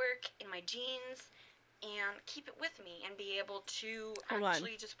at work, in my jeans, and keep it with me and be able to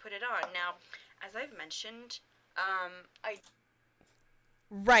actually just put it on. Now, as I've mentioned,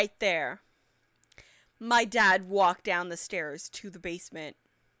 right there. My dad walked down the stairs to the basement.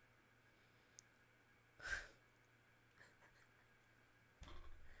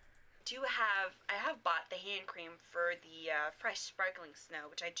 I have bought the hand cream for the fresh sparkling snow,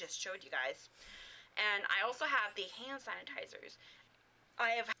 which I just showed you guys. And I also have the hand sanitizers.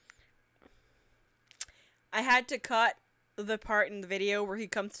 I had to cut the part in the video where he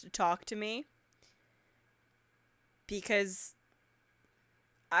comes to talk to me because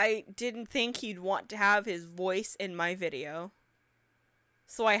I didn't think he'd want to have his voice in my video.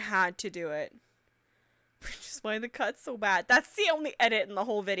 So I had to do it. Which is why the cut's so bad. That's the only edit in the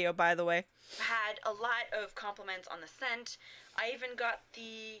whole video, by the way. Had a lot of compliments on the scent. I even got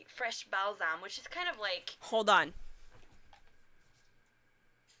the fresh balsam, which is kind of like... Hold on.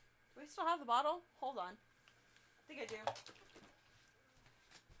 Do we still have the bottle? Hold on. I think I do.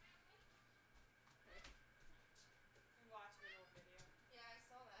 Yeah, I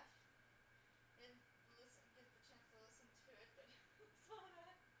saw that. Didn't get the chance to listen to it, but saw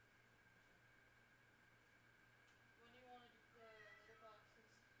that. When do you want to do the litter boxes?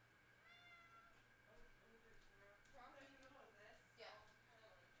 Probably in the middle of this. Yeah.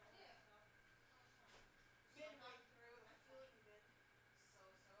 Yeah. Midway through, I feel like we did. So,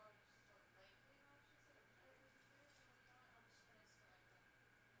 I just like lightly nauseous. I'm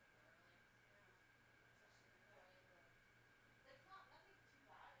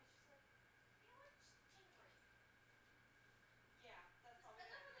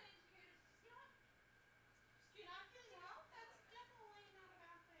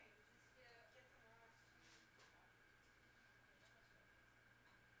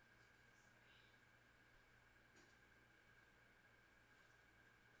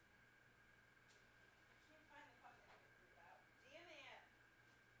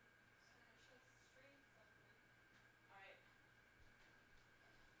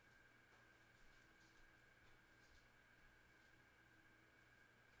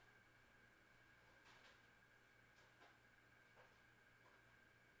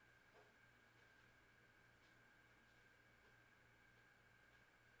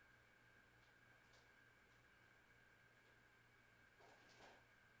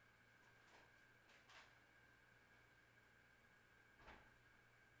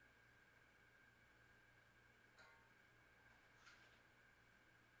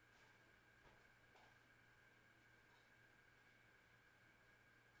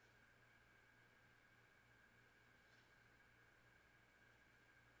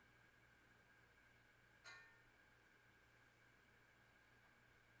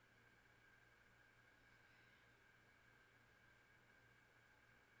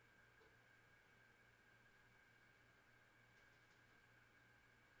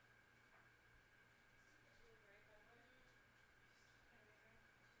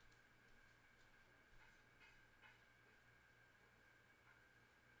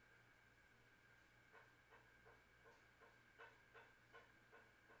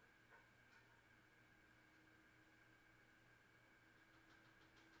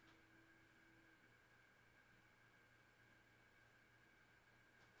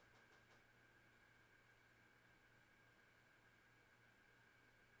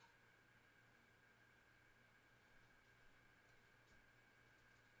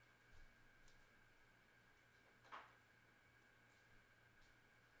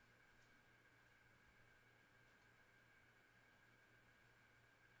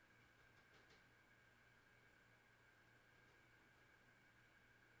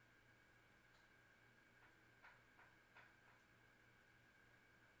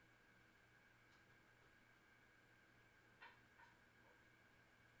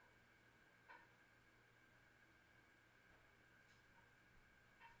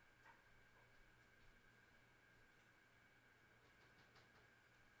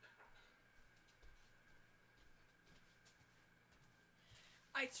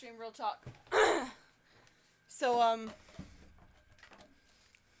Alright, stream real talk. So,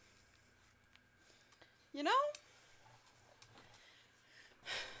 you know?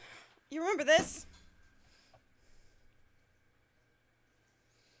 You remember this?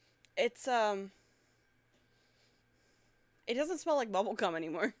 It's, it doesn't smell like bubblegum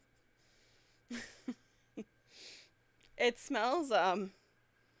anymore. It smells,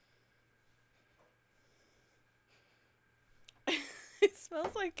 it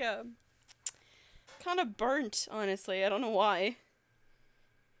smells like, kind of burnt, honestly. I don't know why.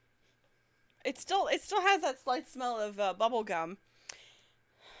 It still has that slight smell of, bubblegum.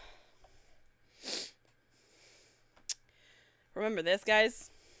 Remember this,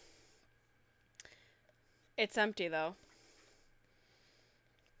 guys? It's empty, though.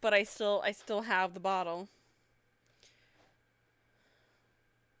 But I still have the bottle.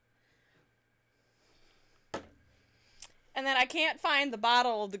 And then I can't find the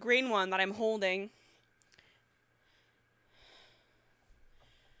bottle, the green one that I'm holding.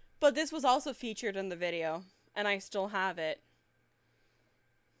 But this was also featured in the video, and I still have it.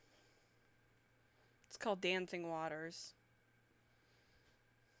 It's called Dancing Waters.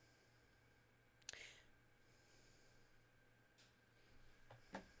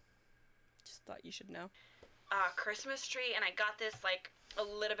 Just thought you should know. Christmas tree, and I got this like a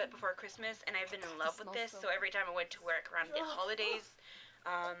little bit before Christmas, and I've been in love with this, so every time I went to work around the holidays,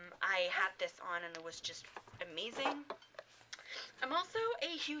 I had this on, and it was just amazing. I'm also a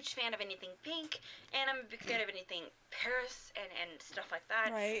huge fan of anything pink, and I'm a big fan of anything Paris and stuff like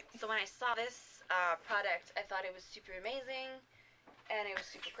that. Right. So when I saw this product, I thought it was super amazing, and it was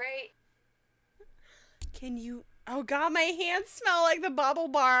super great. Can you... Oh god, my hands smell like the bubble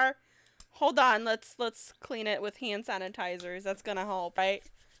bar. Hold on, let's clean it with hand sanitizers. That's gonna help, right?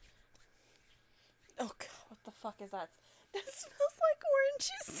 Oh god, what the fuck is that? That smells like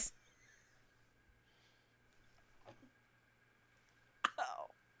oranges.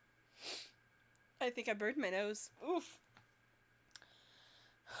 Ow. I think I burned my nose. Oof.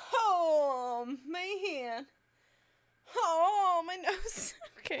 Oh, my hand. Oh, my nose.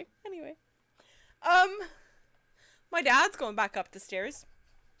 Okay, anyway. My dad's going back up the stairs.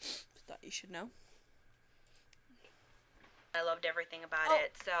 Thought you should know. I loved everything about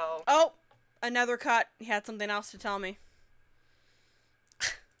it, so... Oh, another cut. He had something else to tell me.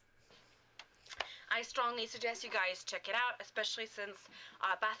 I strongly suggest you guys check it out, especially since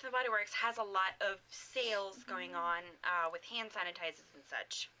Bath & Body Works has a lot of sales going on with hand sanitizers and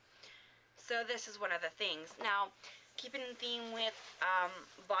such. So this is one of the things. Now, keeping in theme with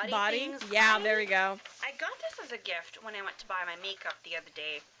body things. Yeah, there we go. I got this as a gift when I went to buy my makeup the other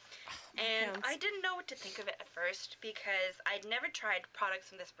day. And I didn't know what to think of it at first because I'd never tried products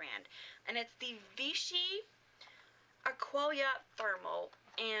from this brand. And it's the Vichy Aqualia Thermal.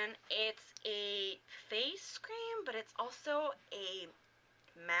 And it's a face cream, but it's also a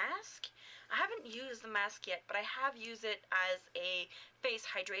mask. I haven't used the mask yet, but I have used it as a face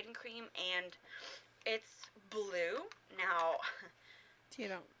hydrating cream. And it's blue. Now, You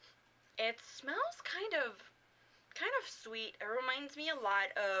don't. it smells kind of sweet. It reminds me a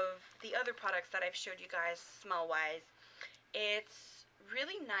lot of the other products that I've showed you guys smell-wise. It's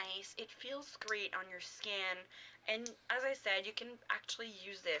really nice. It feels great on your skin. And as I said, you can actually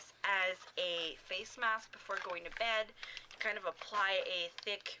use this as a face mask before going to bed. You kind of apply a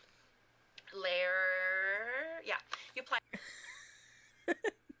thick layer. Yeah, you apply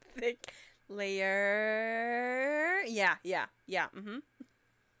Thick layer. Yeah. Mm-hmm.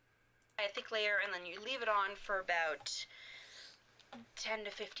 a thick layer, and then you leave it on for about 10 to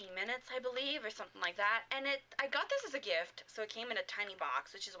 15 minutes, I believe, or something like that. And I got this as a gift, so it came in a tiny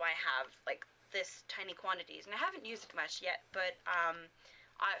box, which is why I have like this tiny quantities, and I haven't used it much yet, but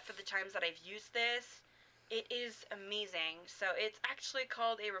for the times that I've used this, it is amazing. So it's actually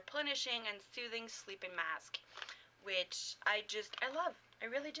called a replenishing and soothing sleeping mask, which I love. I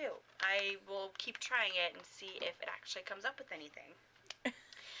really do. I will keep trying it and see if it actually comes up with anything.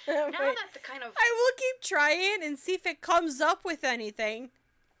 Now that the kind of... I will keep trying and see if it comes up with anything.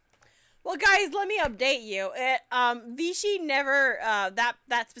 Well, guys, let me update you. Vichy never,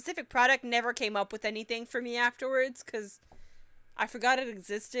 that specific product never came up with anything for me afterwards, because I forgot it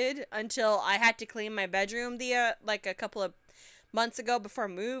existed until I had to clean my bedroom like a couple of months ago before I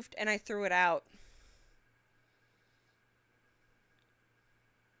moved, and I threw it out.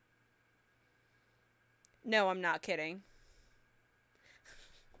 No, I'm not kidding.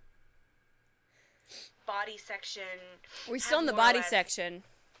 Body section. We're still in the body section.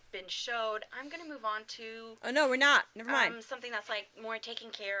 Been showed. I'm gonna move on to Oh no, we're not. Never mind. Something that's like more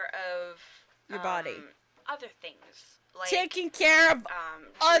taking care of Your body. other things. Like, Taking care of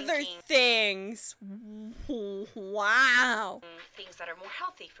other drinking things. Wow. things that are more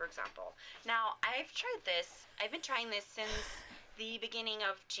healthy, for example. Now, I've tried this. I've been trying this since the beginning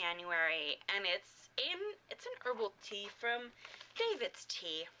of January, and it's an herbal tea from David's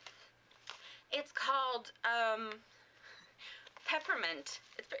Tea. It's called peppermint.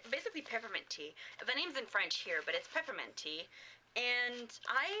 It's basically peppermint tea. The name's in French here, but it's peppermint tea. And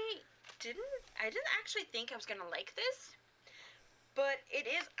I didn't actually think I was gonna like this, but it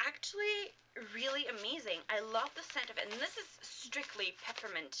is actually really amazing. I love the scent of it, and this is strictly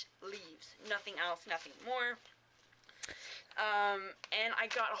peppermint leaves, nothing else, nothing more. And I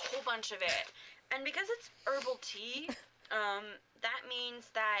got a whole bunch of it, and because it's herbal tea, that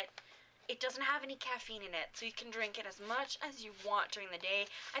means that it doesn't have any caffeine in it, so you can drink it as much as you want during the day.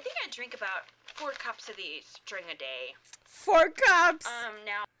 I think I drink about 4 cups of these during a day. 4 cups.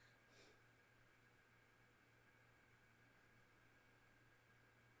 Now.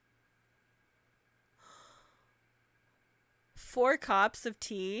 4 cups of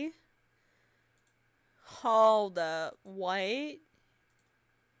tea. Hold up. What?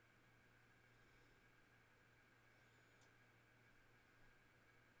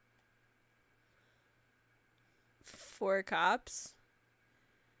 Four cups.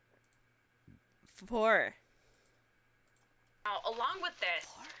 4. Now, along with this,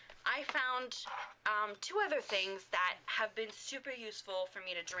 I found 2 other things that have been super useful for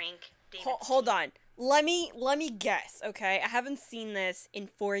me to drink. Hold on. Let me guess, okay? I haven't seen this in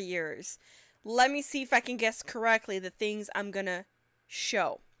 4 years. Let me see if I can guess correctly the things I'm gonna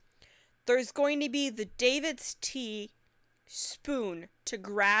show. There's going to be the David's Tea spoon to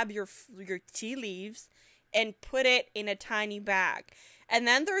grab your tea leaves and put it in a tiny bag. And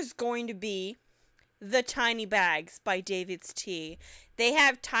then there's going to be the tiny bags by David's Tea. They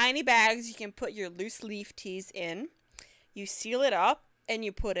have tiny bags you can put your loose leaf teas in. You seal it up and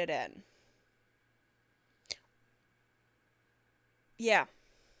you put it in. Yeah.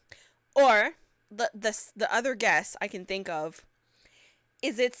 Or the other guess I can think of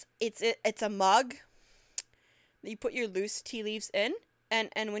is it's a mug that you put your loose tea leaves in,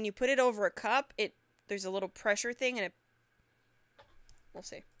 and when you put it over a cup, there's a little pressure thing, and we'll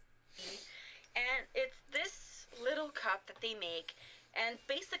see. And it's this little cup that they make, and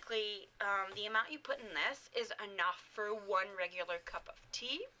basically the amount you put in this is enough for 1 regular cup of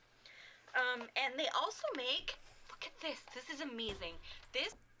tea. And they also make, look at this, this is amazing.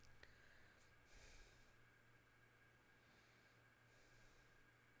 This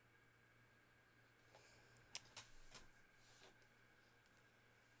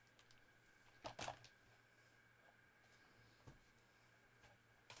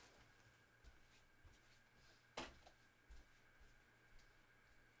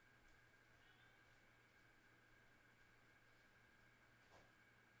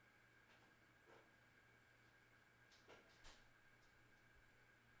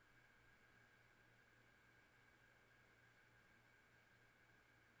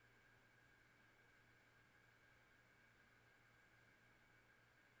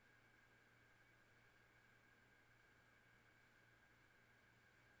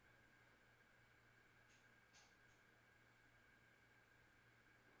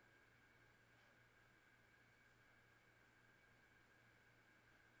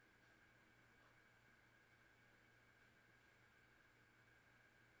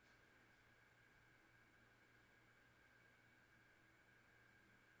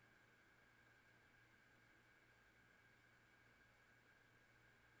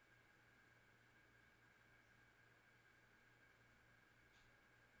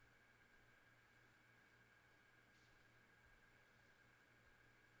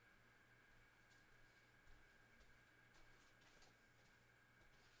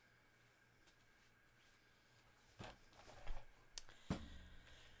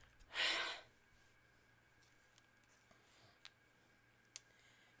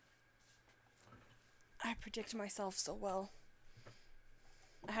I predict myself so well.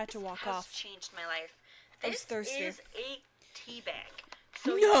 I had to walk has off. changed my life. I was This thirsty. is a tea bag.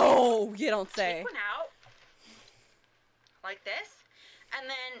 So No, you don't say. take one out like this, and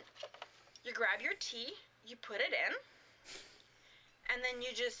then you grab your tea, you put it in, and then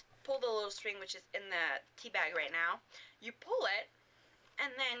you just pull the little string, which is in the tea bag right now. You pull it,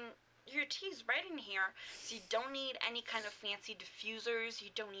 and then your tea's right in here, so you don't need any kind of fancy diffusers. You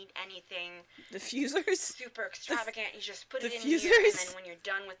don't need anything Diffusers? super extravagant. You just put it in here, and diffusers? then when you're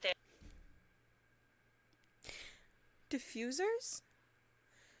done with it, Diffusers?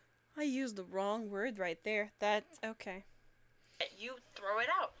 I used the wrong word right there. That's okay. you throw it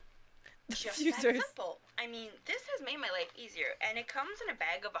out. Just that Diffusers. simple. I mean, this has made my life easier, and it comes in a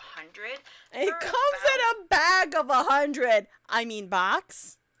bag of 100. It comes in a bag of 100. I mean,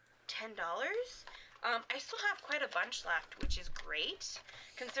 box. $10. I still have quite a bunch left, which is great,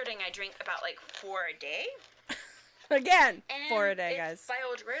 considering I drink about like 4 a day. Again, And 4 a day, it's guys.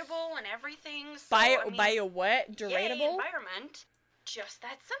 biodegradable and everything. So, Bio what? yay, Duratable? environment. Just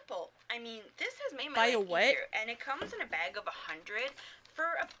that simple. I mean, this has made my life what? easier, and it comes in a bag of 100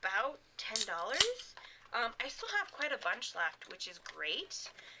 for about $10. I still have quite a bunch left, which is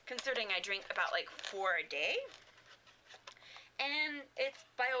great, considering I drink about like 4 a day. And it's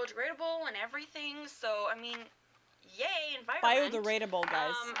biodegradable and everything, so I mean, yay, environment. Biodegradable,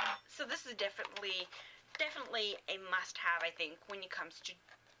 guys. So this is definitely a must-have, I think, when it comes to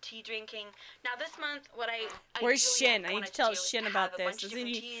tea drinking. Now this month, what I Where's really Shin? I need wanted to tell do is Shin have about a this. bunch of Does he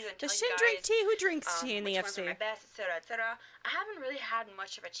different need- teas and Does tell Shin you drink guys, tea? Who drinks tea in the which ones are FC? my best, etc., etc. I haven't really had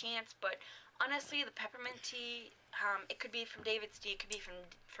much of a chance, but honestly, the peppermint tea, it could be from David's tea, it could be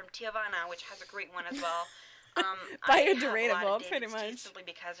from Tiavana, which has a great one as well. I have a lot Biodegradable, of pretty David's tea much. simply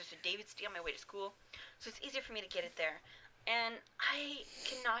because there's a David's tea on my way to school, so it's easier for me to get it there. And I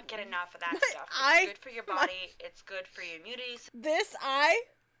cannot get enough of that stuff. It's good for your body. It's good for your immunity. This eye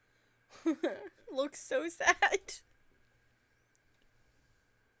looks so sad. It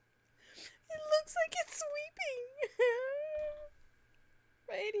looks like it's weeping.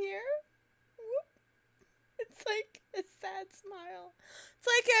 Right here. Whoop. It's like a sad smile. It's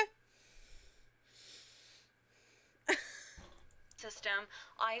like a... system,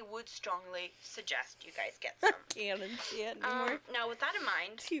 I would strongly suggest you guys get some. Can't see it anymore. Now, with that in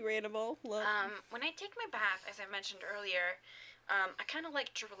mind, Tea-rateable. Look. when I take my bath, as I mentioned earlier, I kind of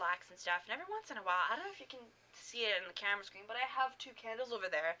like to relax and stuff, and every once in a while, I don't know if you can see it in the camera screen, but I have 2 candles over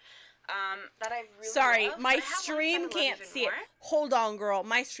there that I really Sorry, love. my I have one stream that I love can't even see it. more. Hold on, girl.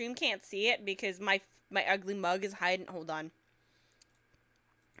 My stream can't see it because my ugly mug is hiding. Hold on.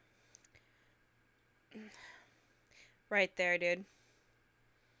 Right there, dude.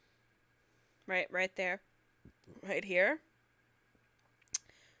 Right there. Right here.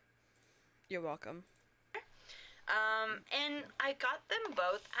 You're welcome. And I got them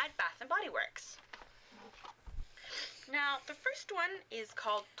both at Bath and Body Works. Now, the first one is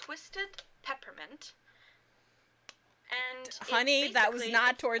called Twisted Peppermint. And Honey, that was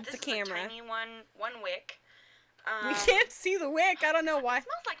not towards this the camera. Is a tiny one wick. We can't see the wick. I don't know why. It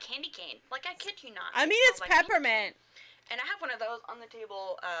smells like candy cane. Like, I kid you not. I mean, It it's smells like candy peppermint. cane. And I have one of those on the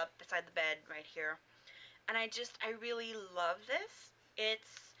table beside the bed right here. And I really love this.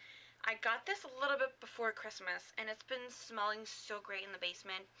 I got this a little bit before Christmas, and it's been smelling so great in the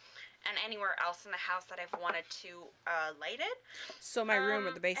basement and anywhere else in the house that I've wanted to light it. So my room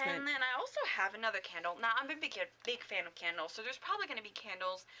or the basement. And then I also have another candle. Now, I'm a big fan of candles, so there's probably going to be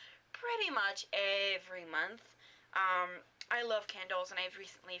candles pretty much every month. I love candles, and I've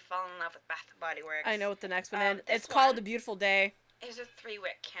recently fallen in love with Bath & Body Works. I know what the next one is. This It's called one A Beautiful Day. is a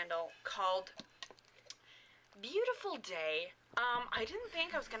 3-wick candle called Beautiful Day. I didn't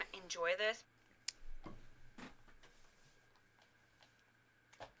think I was going to enjoy this.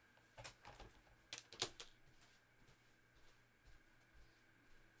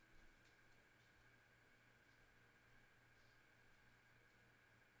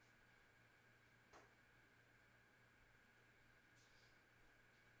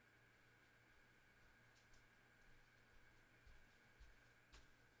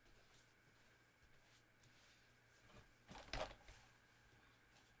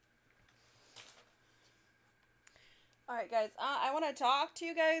 Alright, guys. I want to talk to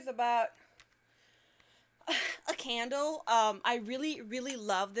you guys about a candle. I really, really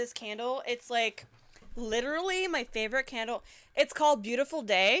love this candle. It's like literally my favorite candle. It's called Beautiful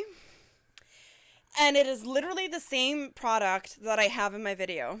Day. And it is literally the same product that I have in my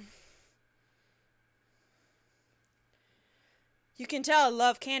video. You can tell I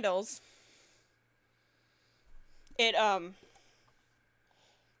love candles. It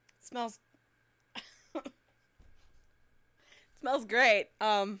smells smells great.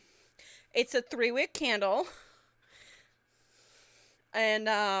 It's a 3-wick candle.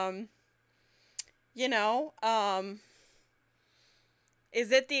 And you know,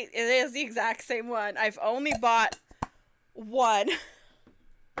 it is the exact same one. I've only bought one.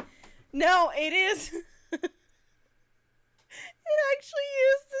 No, it is it actually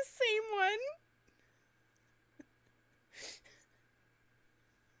is the same one.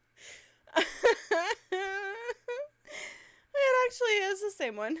 It actually is the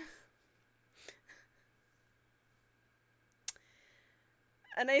same one.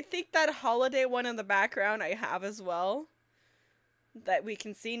 And I think that holiday one in the background I have as well. that we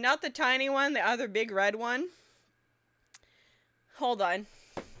can see. Not the tiny one, the other big red one. Hold on.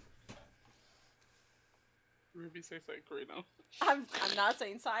 Ruby, say psych right now. I'm not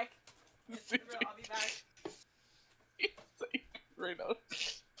saying psych. Say I'll be back. psych right now.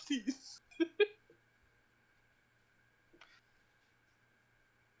 Please.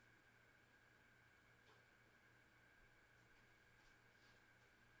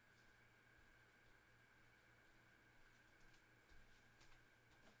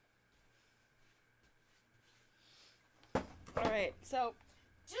 Alright, so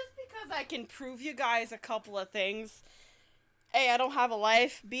just because I can prove you guys a couple of things. A, I don't have a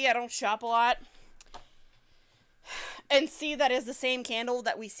life. B, I don't shop a lot. And C, that is the same candle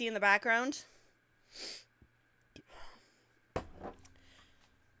that we see in the background.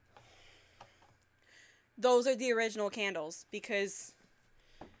 Those are the original candles because...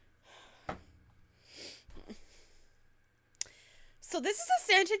 So this is a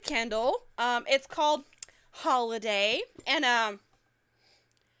scented candle. It's called Holiday. And,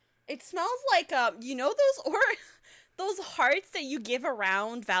 it smells like, you know those hearts that you give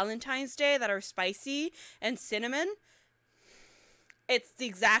around Valentine's Day that are spicy and cinnamon? It's the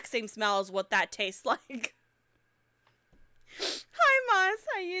exact same smell as what that tastes like. Hi, Moss.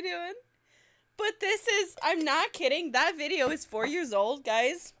 How you doing? But this is... I'm not kidding. That video is 4 years old,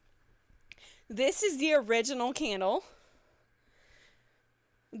 guys. This is the original candle.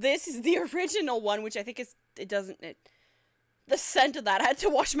 This is the original one, which I think is... It doesn't... the scent of that... I had to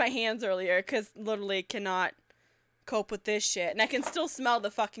wash my hands earlier, because literally cannot cope with this shit. And I can still smell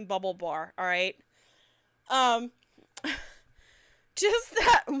the fucking bubble bar, alright? Just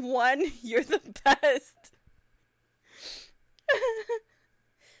that one, you're the best.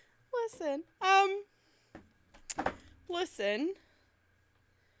 Listen.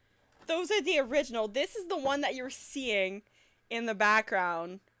 Those are the original. This is the one that you're seeing in the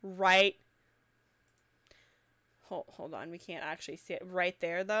background, right? Hold on, we can't actually see it. Right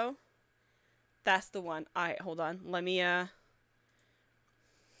there, though. That's the one. Alright, hold on. Let me,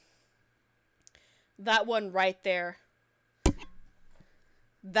 that one right there.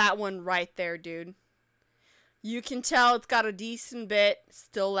 That one right there, dude. You can tell it's got a decent bit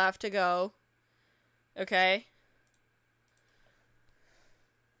still left to go. Okay?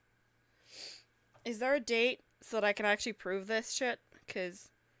 Is there a date so that I can actually prove this shit? Because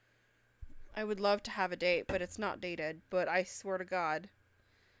I would love to have a date, but it's not dated. But I swear to God.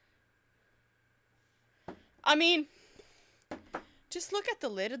 I mean, just look at the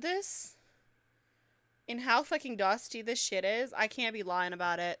lid of this. And how fucking dusty this shit is. I can't be lying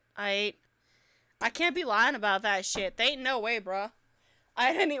about it. I can't be lying about that shit. There ain't no way, bruh.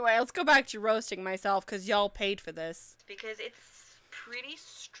 Anyway, let's go back to roasting myself, because y'all paid for this. Because it's pretty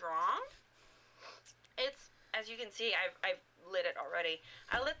strong. It's, as you can see, I've lit it already.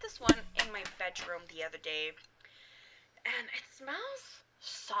 I lit this one in my bedroom the other day. And it smells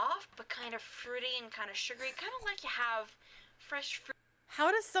soft, but kind of fruity and kind of sugary. Kind of like you have fresh fruit. How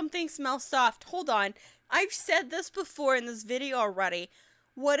does something smell soft? Hold on. I've said this before in this video already.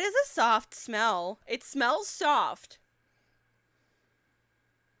 What is a soft smell? It smells soft.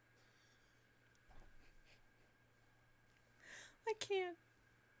 I can't.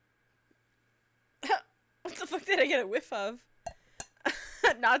 What the fuck did I get a whiff of?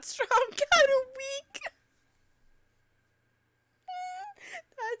 Not strong, kind of weak.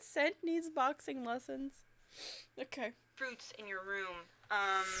 That scent needs boxing lessons. Okay. Fruits in your room.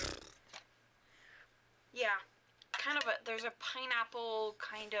 Yeah, kind of there's a pineapple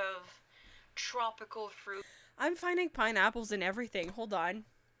kind of tropical fruit. I'm finding pineapples in everything. Hold on.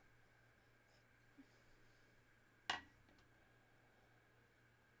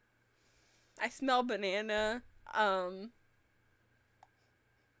 I smell banana. I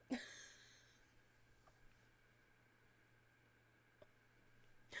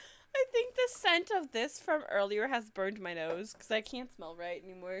think the scent of this from earlier has burned my nose because I can't smell right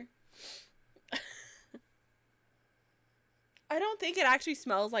anymore. I don't think it actually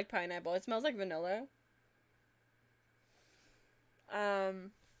smells like pineapple. It smells like vanilla.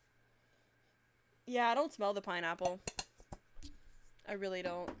 Yeah, I don't smell the pineapple. I really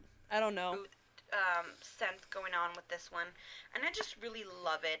don't. I don't know. Scent going on with this one, and I just really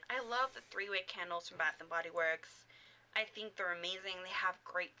love it. I love the 3-wick candles from Bath & Body Works. I think they're amazing. They have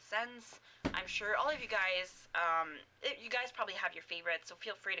great scents. I'm sure all of you guys, you guys probably have your favorites, so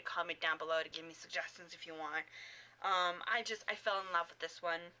feel free to comment down below to give me suggestions if you want. I fell in love with this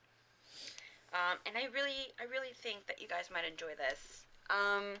one. And I really think that you guys might enjoy this.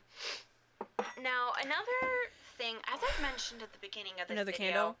 Now, another thing, as I've mentioned at the beginning of this Another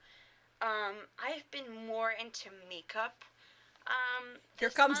video, candle? I've been more into makeup Here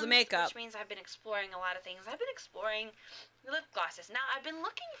this comes the month, makeup. which means I've been exploring a lot of things. I've been exploring lip glosses. Now, I've been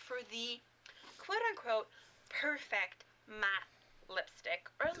looking for the quote-unquote perfect matte lipstick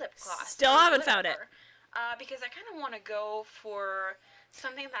or lip gloss. Still or haven't found it. whatever, because I kind of want to go for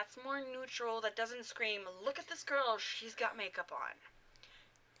something that's more neutral, that doesn't scream, look at this girl, she's got makeup on.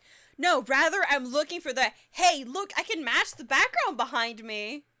 No, rather I'm looking for the, hey, look, I can match the background behind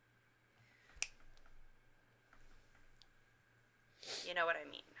me. You know what I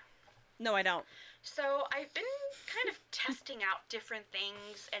mean. No, I don't. So I've been kind of testing out different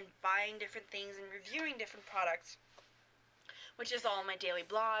things and buying different things and reviewing different products, which is all on my daily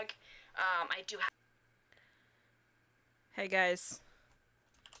blog. I do have... Hey guys.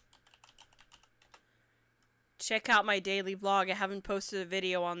 Check out my daily vlog. I haven't posted a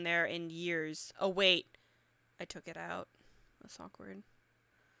video on there in years. Oh wait, I took it out. That's awkward.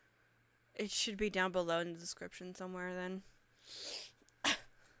 It should be down below in the description somewhere then. I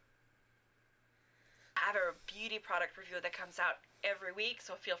have a beauty product review that comes out every week,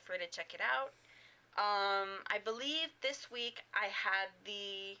 so feel free to check it out. I believe this week I had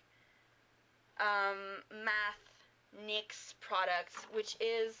the Math NYX products, which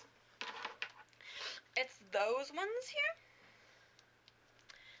is, it's those ones here,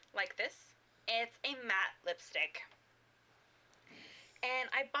 like this. It's a matte lipstick. And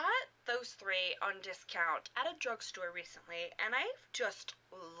I bought those 3 on discount at a drugstore recently, and I've just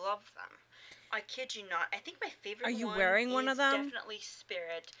loved them. I kid you not. I think my favorite one Are you wearing one of them? Definitely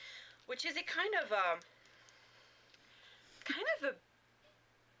Spirit, which is a kind of a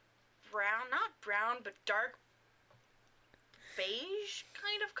brown, not brown, but dark beige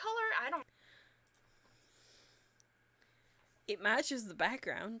kind of color. I don't It matches the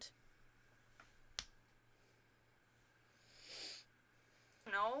background.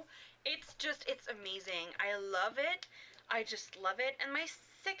 know. It's amazing. I love it. I just love it. And my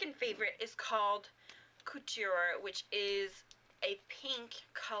second favorite is called Couture, which is a pink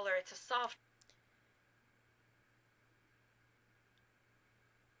color. It's a soft...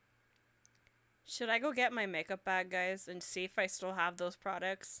 Should I go get my makeup bag, guys, and see if I still have those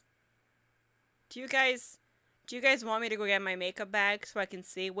products? Do you guys want me to go get my makeup bag so I can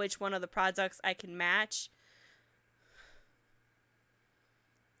see which one of the products I can match?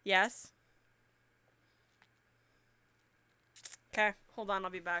 Yes? Okay, hold on,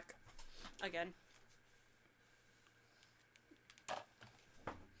 I'll be back. Again.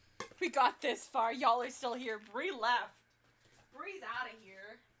 We got this far. Y'all are still here. Bree left. Bree's out of here.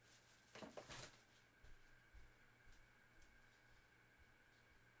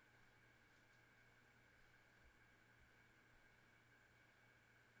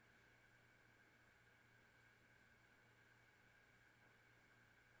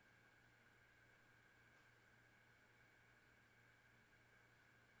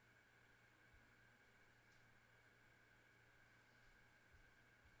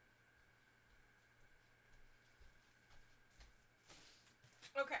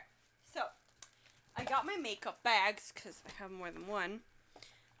 Okay, so I got my makeup bags because I have more than one.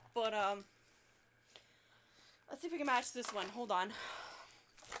 But let's see if we can match this one. Hold on.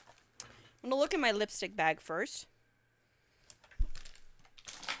 I'm gonna look at my lipstick bag first.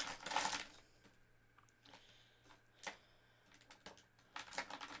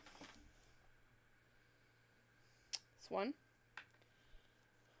 This one.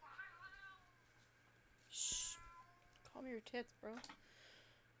 Shh. Calm your tits, bro.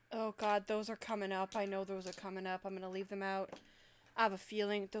 Oh god, those are coming up. I know those are coming up. I'm gonna leave them out. I have a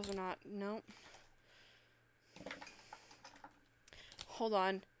feeling those are not. No. Hold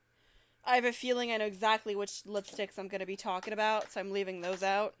on. I have a feeling I know exactly which lipsticks I'm gonna be talking about, so I'm leaving those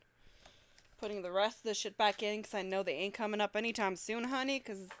out. Putting the rest of the shit back in because I know they ain't coming up anytime soon, honey,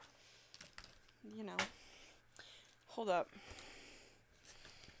 because, you know. Hold up.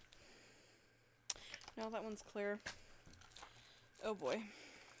 No, that one's clear. Oh boy.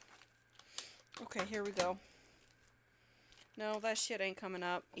 Okay, here we go. No, that shit ain't coming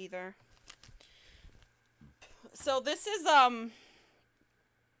up either. So this is the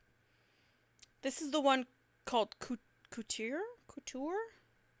one called Couture,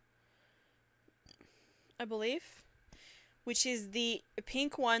 I believe, which is the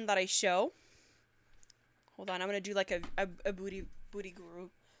pink one that I show. Hold on, I'm gonna do like a booty guru.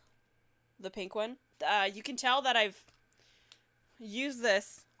 The pink one. You can tell that I've used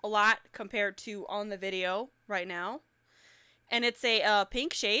this a lot compared to on the video right now. And it's a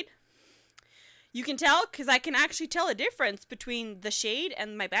pink shade. You can tell because I can actually tell a difference between the shade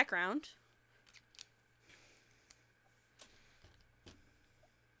and my background.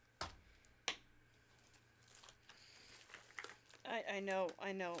 I know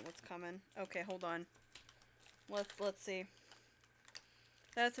what's coming. Okay, hold on. Let's see.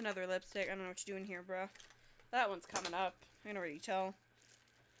 That's another lipstick. I don't know what you're doing here, bro. That one's coming up. I can already tell.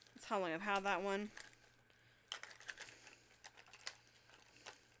 That's how long I've had that one.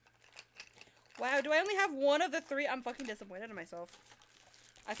 Wow, do I only have one of the three? I'm fucking disappointed in myself.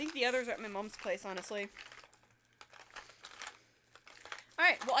 I think the others are at my mom's place, honestly.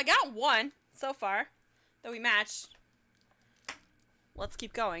 Alright, well, I got one so far that we matched. Let's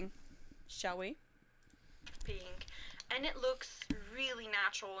keep going, shall we? Pink, and it looks really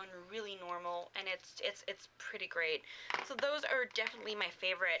natural and really normal, and it's pretty great. So those are definitely my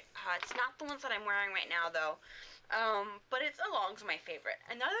favorite. It's not the ones that I'm wearing right now though, but it's along to my favorite.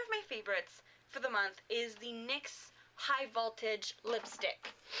 Another of my favorites for the month is the NYX High Voltage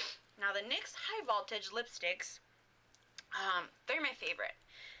lipstick. Now the NYX High Voltage lipsticks, they're my favorite.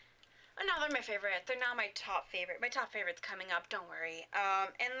 Another my favorite. They're not my top favorite. My top favorite's coming up, don't worry.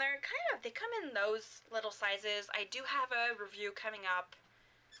 And they come in those little sizes. I do have a review coming up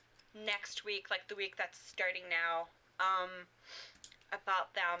next week, like the week that's starting now,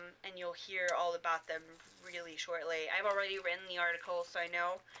 about them, and you'll hear all about them really shortly. I've already written the article, so I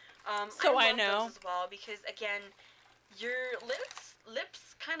know. I love those as well, because again, your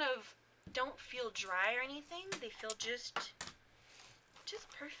lips kind of don't feel dry or anything. They feel just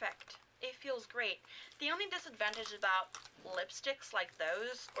perfect. It feels great. The only disadvantage about lipsticks like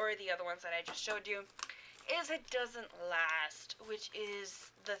those, or the other ones that I just showed you, is it doesn't last, which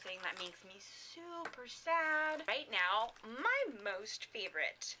is the thing that makes me super sad. Right now, my most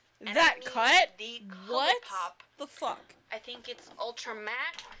favorite. That cut? The what? Colourpop. The fuck? I think it's Ultra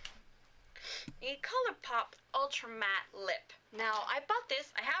Matte. A Colourpop Ultra Matte Lip. Now, I bought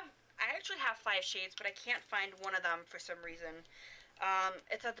this. I actually have 5 shades, but I can't find one of them for some reason.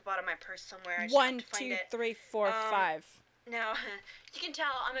 It's at the bottom of my purse somewhere. I just have to find 1, 2, it. 3, 4, 5. Now, you can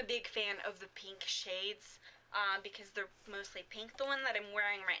tell I'm a big fan of the pink shades, because they're mostly pink. The one that I'm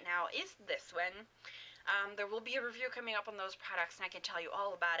wearing right now is this one. There will be a review coming up on those products, and I can tell you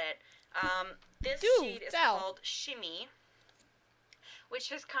all about it. This shade is called Shimmy,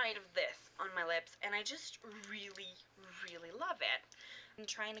 which is kind of this on my lips, and I just really, really love it. I'm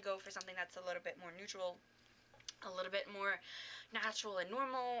trying to go for something that's a little bit more neutral, a little bit more natural and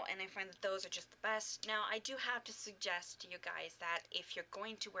normal, and I find that those are just the best. Now, I do have to suggest to you guys that if you're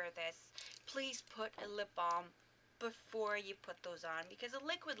going to wear this, please put a lip balm before you put those on, because a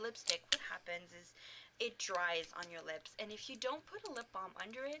liquid lipstick, what happens is it dries on your lips, and if you don't put a lip balm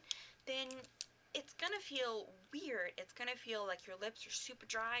under it, then it's gonna feel weird. It's gonna feel like your lips are super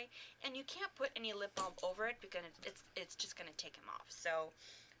dry, and you can't put any lip balm over it because it's just gonna take them off. So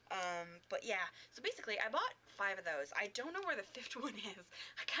but yeah, so basically I bought 5 of those. I don't know where the 5th one is.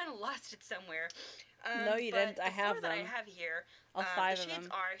 I kind of lost it somewhere. No, you didn't. I have them. That I have here, all 5 the of them.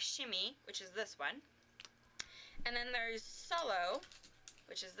 shades are Shimmy, which is this one, and then there's Solo,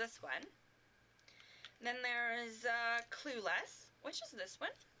 which is this one. Then there's Clueless, which is this one.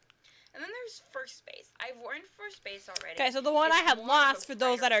 And then there's First Space. I've worn First Space already. Okay, so the one I had lost, for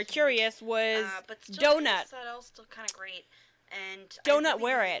those that are curious, was but still Donut. Subtle, still kind of great. And Donut, I really,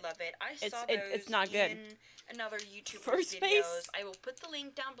 wear really it. love it. I saw It's those not good. in another YouTuber's First videos. Space? I will put the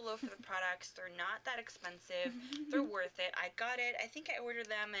link down below for the products. They're not that expensive. They're worth it. I got it. I think I ordered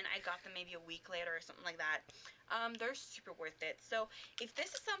them and I got them maybe a week later or something like that. They're super worth it. So if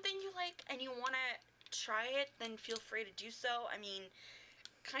this is something you like and you want to try it, then feel free to do so. I mean,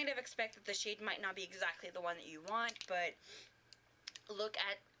 kind of expect that the shade might not be exactly the one that you want, but look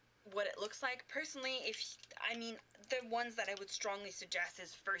at what it looks like. Personally, the ones that I would strongly suggest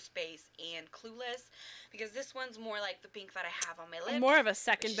is First Base and Clueless, because this one's more like the pink that I have on my lips. More of a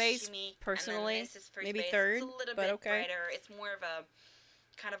second base, Shimmy, personally. and then this is First Maybe Base. third, it's a little but bit okay. brighter. It's more of a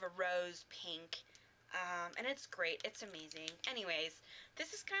kind of a rose pink, and it's great. It's amazing. Anyways,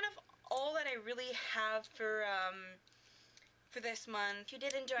 this is kind of all that I really have for this month. If you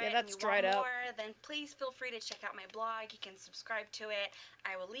did enjoy it and you want more, then please feel free to check out my blog. You can subscribe to it.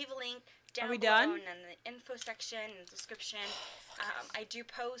 I will leave a link down below in the info section and description. I do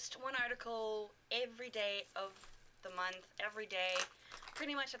post one article every day of the month, every day,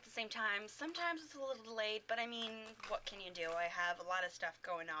 pretty much at the same time. Sometimes it's a little delayed, but I mean, what can you do? I have a lot of stuff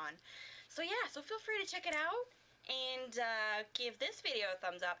going on. So yeah, so feel free to check it out. And give this video a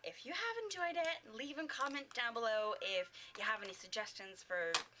thumbs up if you have enjoyed it. Leave a comment down below if you have any suggestions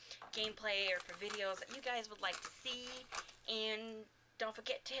for gameplay or for videos that you guys would like to see. And don't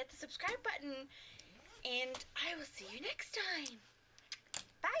forget to hit the subscribe button. And I will see you next time.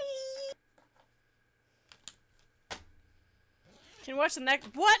 Bye! Can you watch the next...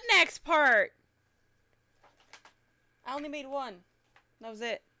 What next part? I only made one. That was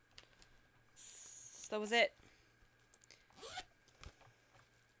it. That was it.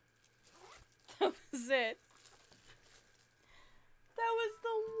 That was it. That was the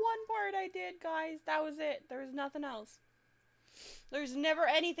one part I did, guys. That was it. There was nothing else. There's never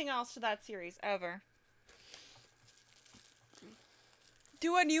anything else to that series, ever.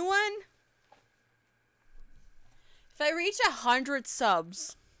 Do a new one? If I reach 100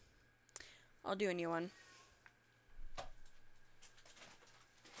 subs, I'll do a new one.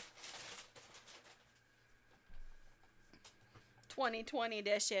 '20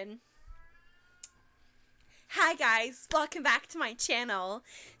 edition. Hi guys, welcome back to my channel.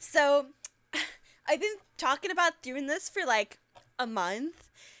 So, I've been talking about doing this for like a month,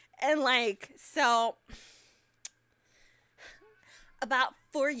 and like, so about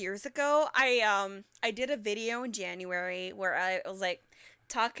 4 years ago, I did a video in January where I was like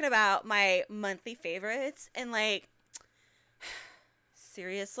talking about my monthly favorites, and like,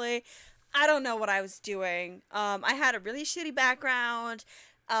 seriously, I don't know what I was doing. I had a really shitty background.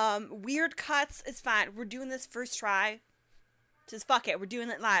 Weird cuts is fine. We're doing this first try. Just fuck it. We're doing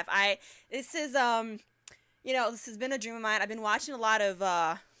it live. This is, you know, this has been a dream of mine. I've been watching a lot of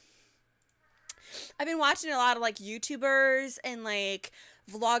like YouTubers and like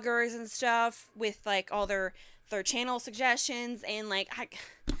vloggers and stuff with like all their channel suggestions, and like I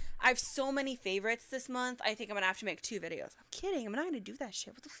have so many favorites this month. I think I'm gonna have to make 2 videos. I'm kidding. I'm not gonna do that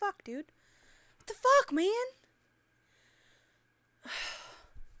shit. What the fuck, dude? What the fuck, man?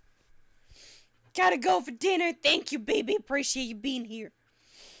 Gotta go for dinner. Thank you, baby. Appreciate you being here.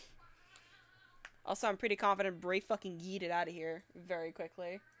 Also, I'm pretty confident Bray fucking yeeted out of here very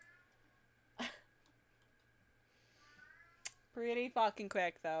quickly. Pretty fucking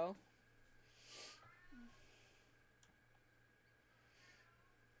quick, though.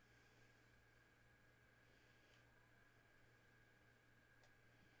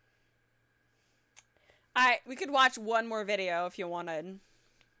 We could watch one more video if you wanted.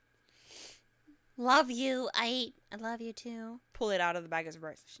 Love you. I love you too. Pull it out of the bag as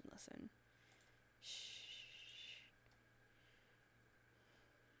Bryce. Listen. Shh.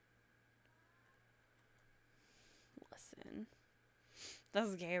 Listen.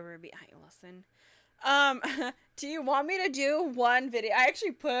 That's gay, Ruby. I listen. Do you want me to do one video? I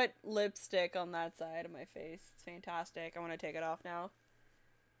actually put lipstick on that side of my face. It's fantastic. I want to take it off now.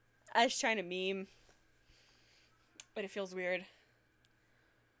 I was trying to meme, but it feels weird.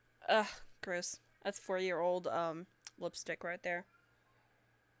 Ugh, gross. That's 4-year-old lipstick right there.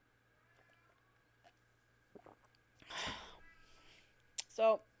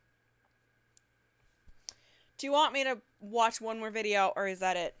 So, do you want me to watch one more video, or is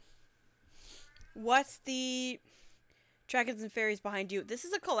that it? What's the Dragons and Fairies behind you? This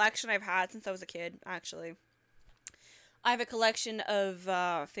is a collection I've had since I was a kid, actually. I have a collection of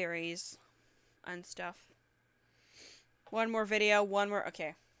fairies and stuff. One more video, one more...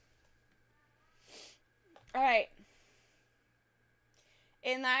 Okay. Alright.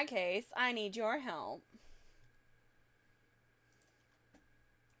 In that case, I need your help.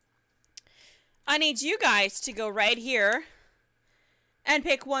 I need you guys to go right here and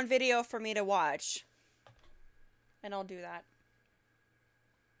pick one video for me to watch. And I'll do that.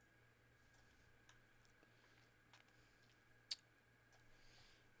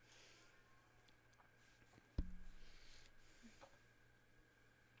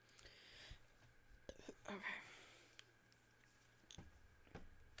 Okay.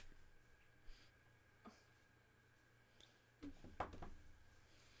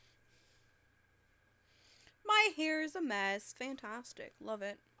 My hair is a mess. Fantastic. Love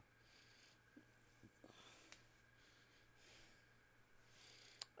it.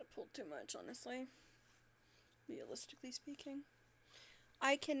 I pulled too much, honestly. Realistically speaking.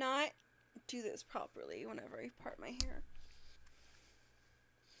 I cannot do this properly whenever I part my hair.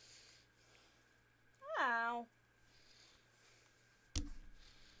 Ow.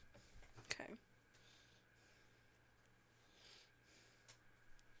 Okay.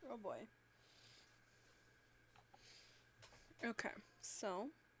 Oh boy. Okay, so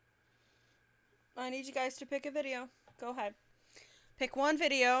I need you guys to pick a video. Go ahead. Pick one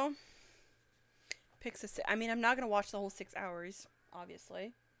video. I mean, I'm not going to watch the whole 6 hours,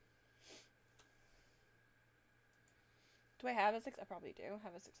 obviously. Do I have a 6? I probably do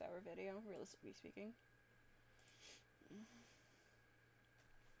have a 6-hour video, realistically speaking.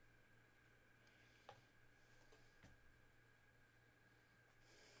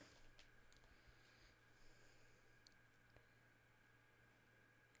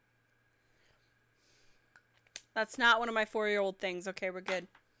 That's not one of my 4-year-old things. Okay, we're good.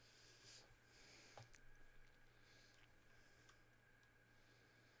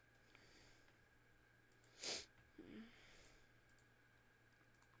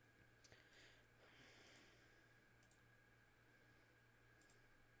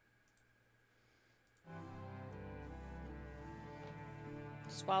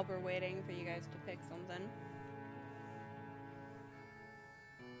 Just while we're waiting for you guys to pick something.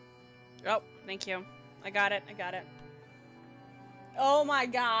 Oh, thank you. I got it. I got it. Oh my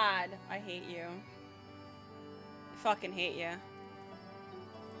god. I hate you. I fucking hate you.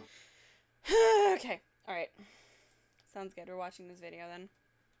 Okay. Alright. Sounds good. We're watching this video then.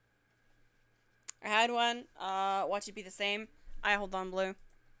 I had one. Watch it be the same. I hold on, blue.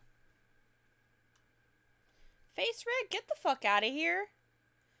 Face rig, get the fuck out of here.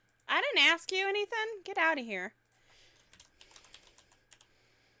 I didn't ask you anything. Get out of here.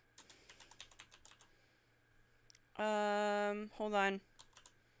 Hold on.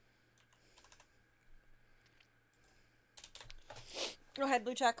 Go ahead,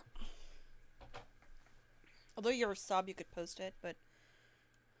 blue check. Although you're a sub, you could post it, but...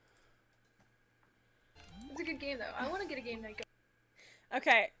 It's a good game, though. I want to get a game that goes.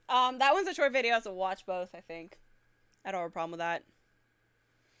 Okay, that one's a short video, so watch both, I think. I don't have a problem with that.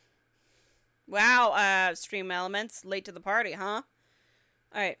 Wow, stream elements, late to the party, huh?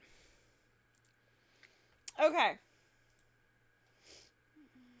 Alright. Okay.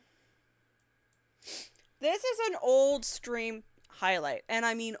 This is an old stream highlight, and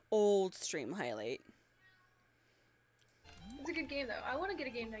I mean old stream highlight. It's a good game, though. I want to get a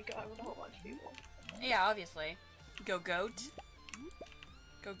game that goes with a whole bunch of people. Yeah, obviously. Go goat.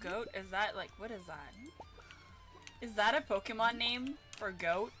 Go goat? Is that, like, what is that? Is that a Pokemon name for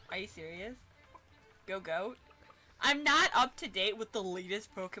goat? Are you serious? Go goat? I'm not up to date with the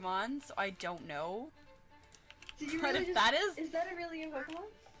latest Pokemon, so I don't know. Did you But really if that is that a really good Pokemon?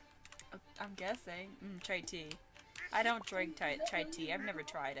 I'm guessing. Chai tea. I don't drink chai tea. I've never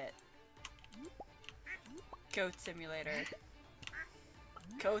tried it. Goat Simulator.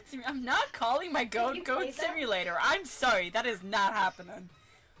 I'm not calling my goat Goat Simulator. I'm sorry, that is not happening.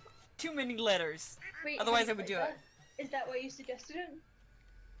 Too many letters. Wait, Otherwise I would do it. Is that why you suggested it?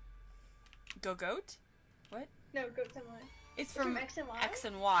 Go goat? What? No, Goat Simulator. It's from X and Y? X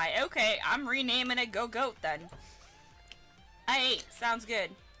and Y. Okay, I'm renaming it Go Goat then. Hey, sounds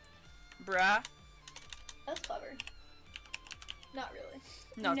good. Bruh. That's clever. Not really.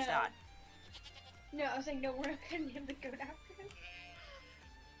 No, it's not. No, I was saying, no, we're not gonna name the goat after him.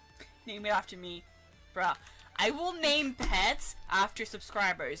 Name it after me. Bruh. I will name pets after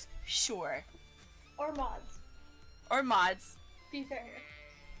subscribers. Sure. Or mods. Or mods. Be fair.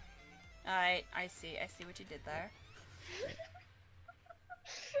 I see what you did there.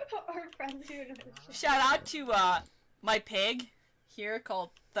 Or friends who know. Shout out to, my pig here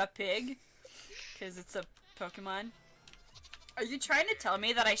called The Pig. Because it's a Pokemon. Are you trying to tell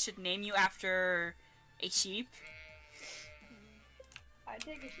me that I should name you after a sheep? I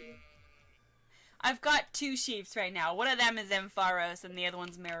take a sheep. I've got 2 sheeps right now. One of them is Ampharos and the other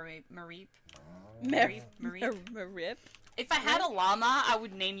one's Marip. Marip. If I had a llama, I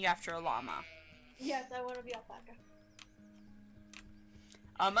would name you after a llama. Yes, I want to be alpaca.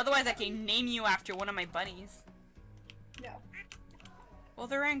 Otherwise I can name you after one of my bunnies. No. Well,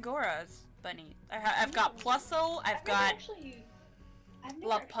 they're Angoras bunny. I've got Plusle, I've got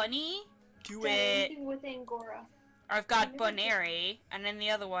Lapunny, Do It, with Angora. I've got Bonairy, and then the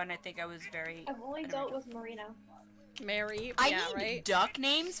other one I think I was very... I've only dealt with Marino. Mary, I need right? duck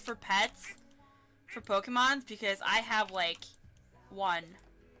names for pets, for Pokemons, because I have, like, 1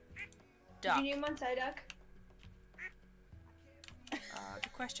 duck. Did you name one Psyduck?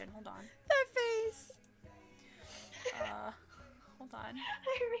 Good question, hold on. That face! Hold on.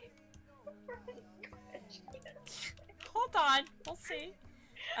 Hold on, we'll see.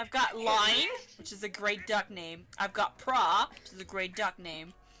 I've got Line, which is a great duck name. I've got Pra, which is a great duck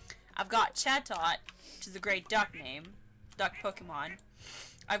name. I've got Chatot, which is a great duck name. Duck Pokemon.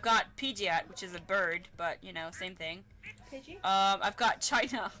 I've got Pidgeot, which is a bird, but, you know, same thing. Pidgey? I've got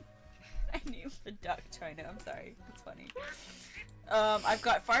China. I named the duck China, I'm sorry. That's funny. I've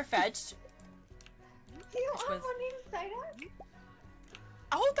got Farfetch'd. You don't have one named Psyduck?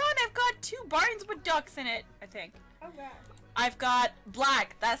 Hold on, I've got 2 barns with ducks in it, I think. Oh god. I've got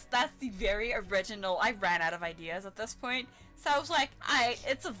Black. That's the very original. I ran out of ideas at this point, so I was like,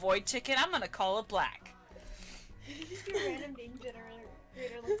 it's a void chicken. I'm gonna call it Black. Random name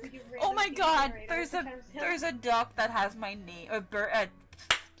generator, like oh my god, there's a duck that has my name. A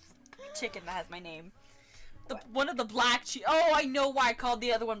chicken that has my name. One of the black. Oh, I know why I called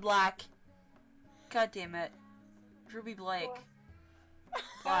the other one Black. God damn it, Ruby Blake.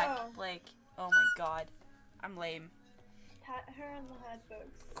 Black Blake. Oh my god, I'm lame. Pat her on the head,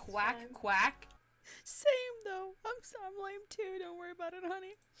 folks. Quack, quack. Same though. I'm lame too. Don't worry about it,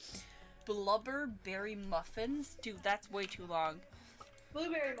 honey. Blubberberry muffins? Dude, that's way too long.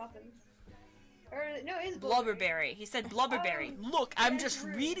 Blueberry muffins. Or no, it's Blubberberry. He said blubberberry. Oh, Look, I'm that's just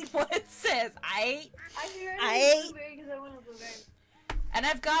rude. reading what it says. I figured I- it was blueberry because I want a blueberry. And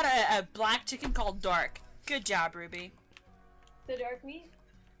I've got a black chicken called Dark. Good job, Ruby. The dark meat?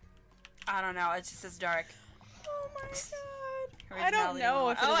 I don't know. It just says Dark. Oh my god. I Originality don't know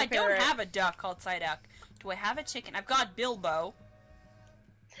one. if it Oh, is a I don't parrot. have a duck called Psyduck. Do I have a chicken? I've got Bilbo.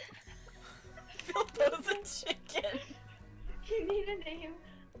 Bilbo's a chicken. You need to name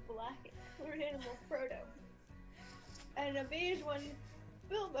a black colored animal Frodo. And a beige one,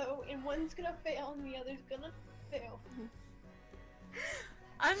 Bilbo, and one's gonna fail and the other's gonna fail.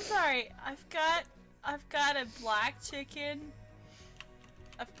 I'm sorry. I've got a black chicken.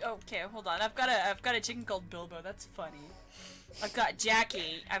 Okay, hold on. I've got a chicken called Bilbo. That's funny. I've got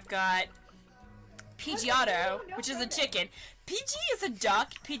Jackie. I've got Pidgeotto, which is a chicken. PG is a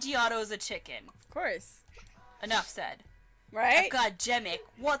duck. Pidgeotto is a chicken. Of course. Enough said. Right? I've got Jemic.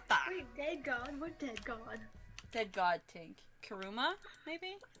 What the? Wait, dead god? What dead god? Dead God Tink. Karuma,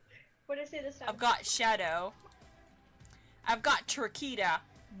 maybe? What did I say this time? I've got Shadow. I've got Turkita.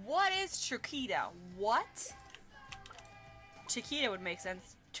 What is Turkita? What? Chiquita would make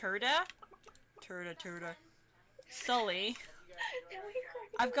sense. Turda? Turda. Sully.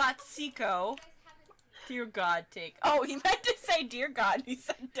 I've got Seiko. Dear God, take. Oh, he meant to say dear God. He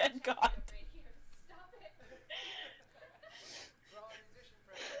said dead God.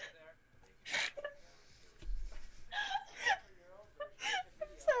 I'm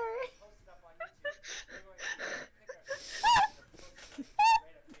sorry.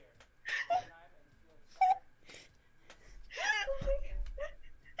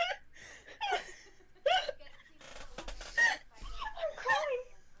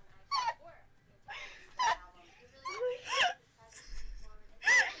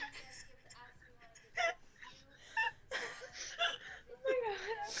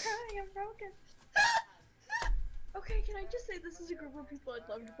 Okay, can I just say this is a group of people I'd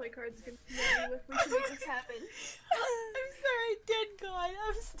love to play Cards Against Humanity with? We can make this happen. I'm sorry, dead God.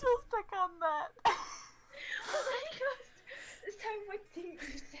 I'm still stuck on that. Oh my gosh! This time what didn't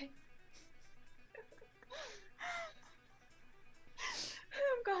you say?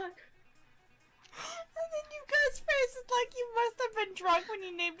 Oh god. And then you guys' face is like you must have been drunk when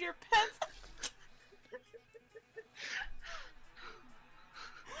you named your pets.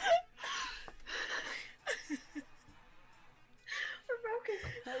 We're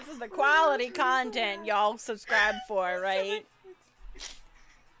broken. This is the quality content y'all subscribe for, right?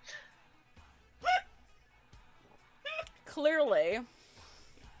 Clearly.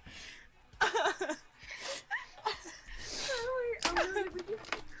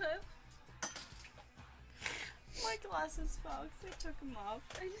 My glasses folks, I took them off.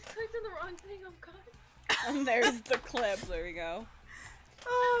 I just clicked on the wrong thing, oh god. And there's the clip. There we go.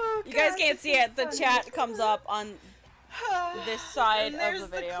 Oh, You guys God, can't this see is it. The funny. chat comes up on this side And there's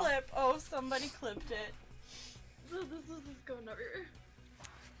of the video. clip. Oh, somebody clipped it. This is going everywhere.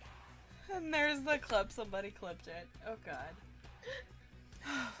 And there's the clip. Somebody clipped it. Oh God.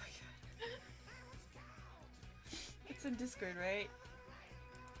 Oh my God. It's in Discord, right?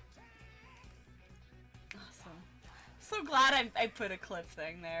 Awesome. So glad I put a clip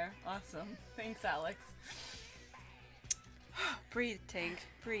thing there. Awesome. Thanks, Alex. Breathe, Tank.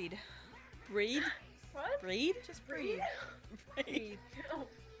 Breed. Breed? What? Breed? Just breathe. Breed. Oh.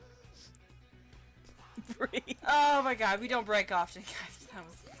 Breed. Oh my God, we don't break often, guys. That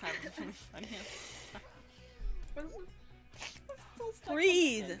was really funny. What is it? I'm still stuck on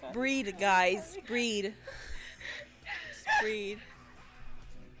Breathe. the thing. Breed, guys. Breed. Just breed.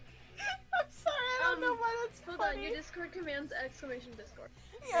 I'm sorry, I don't know why that's Hold funny. on, your Discord commands exclamation Discord.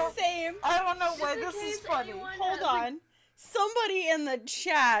 Yeah, Same. I don't know why Just in this is case funny. anyone Hold has, like, on. Somebody in the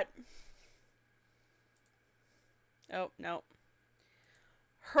chat. Oh, no.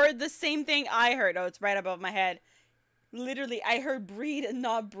 Heard the same thing I heard. Oh, it's right above my head. Literally, I heard breed and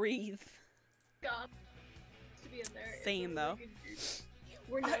not breathe. God. To be in there. Same, though.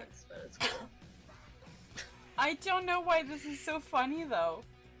 We're nuts, but it's cool. I don't know why this is so funny though.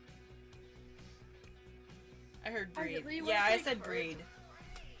 I heard I breed. really Yeah, wanna I play said cards. breed.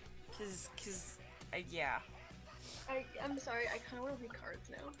 Yeah. I'm sorry, I kinda wanna read cards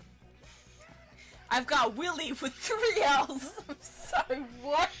now. I've got Willy with 3 L's. I'm sorry,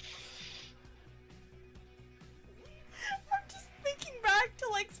 what? I'm just thinking back to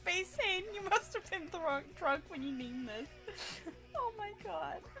like Space Sane. You must have been drunk when you named this. Oh my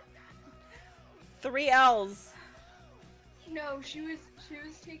God. 3 L's. No, she was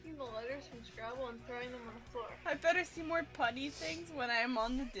taking the letters from Scrabble and throwing them on the floor. I better see more punny things when I'm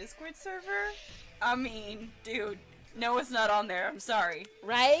on the Discord server. I mean, dude, No, it's not on there. I'm sorry.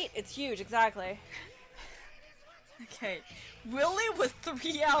 Right? It's huge, exactly. Okay. Willie with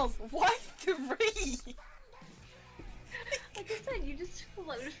 3 L's. Why 3? Like I said, you just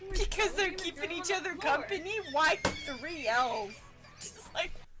float from Because they're keeping each other company? Why 3 L's? Just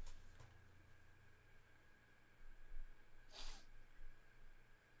like...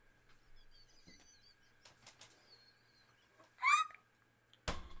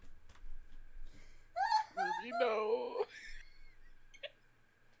 Ruby, no.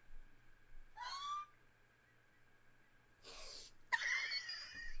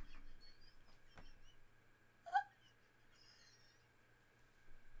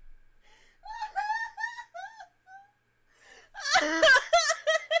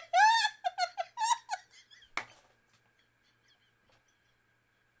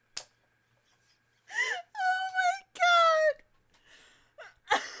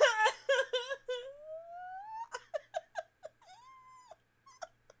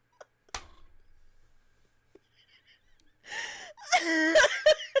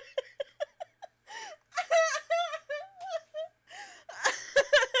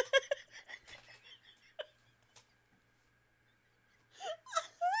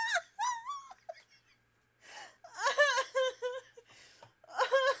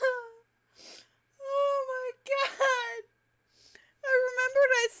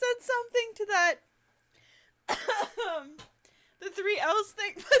 To that the 3 L's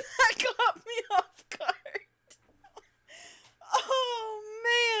thing, but that got me off guard. Oh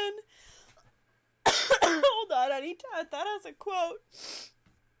man. Hold on, I need to add that as a quote.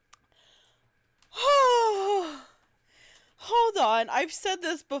 Oh, hold on, I've said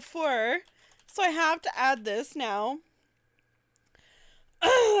this before, so I have to add this now.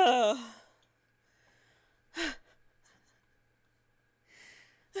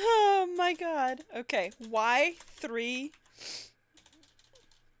 Oh my god. Okay, why 3?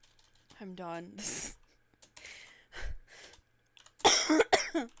 I'm done.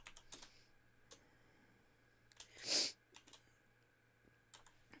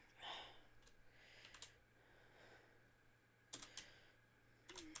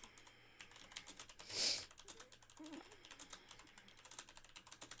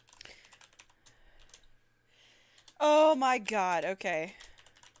 Oh my god, okay.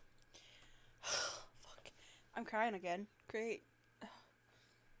 Fuck. I'm crying again. Great.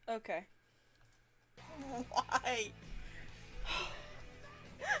 Okay. Why?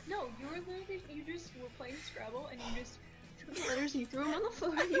 No, you were literally, you just were playing Scrabble and you just took the letters and you threw them on the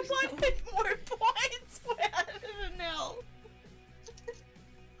floor. I And you wanted more points. We added a nil.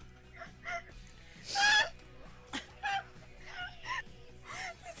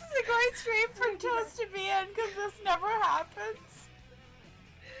 This is a great stream for Toast to be in because this never happens.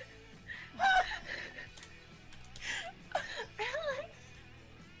 Alex!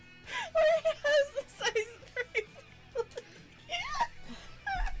 Where he has the size 3.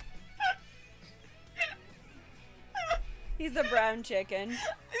 He's a brown chicken. This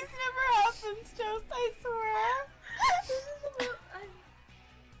never happens, Toast, I swear. This is about,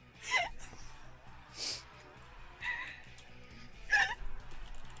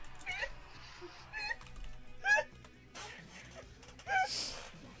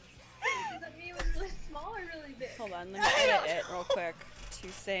 does that mean it was really small or really big? Hold on, let me edit it real quick to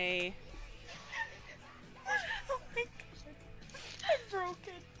say. Oh my gosh. I'm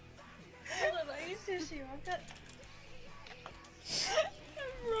broken. Hold on, I need to see you. I've got...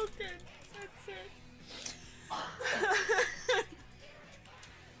 I'm broken. That's it. I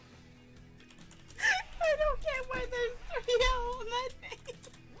don't get why there's 3 L on that name.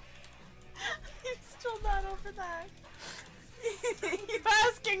 I'm still not over that. You're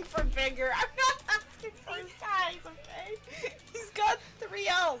asking for bigger. I'm not asking for size, okay? He's got 3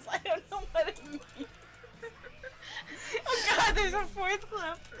 L's. I don't know what it means. Oh god, there's a 4th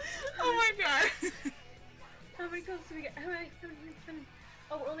clip. Oh my god. How many codes do we get? How many?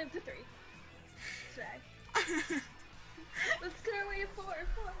 Oh, we're only up to 3. Today. Let's get our way to 4.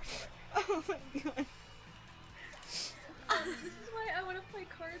 Oh my god. This is why I want to play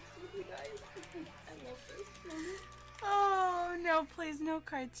cards with you guys. Because I love this. Oh no, please no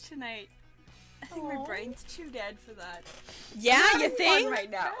cards tonight. I think my Aw. brain's too dead for that. Yeah, I'm you having think? fun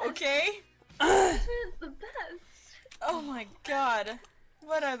right now, okay? This is the best. Oh my god.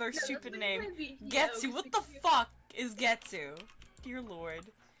 What other Yeah, stupid that's name? my video, Getsu. What the because you- fuck is Getsu? Dear lord.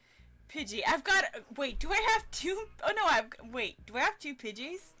 Pidgey. I've got. Wait, do I have 2? Oh no, wait, do I have 2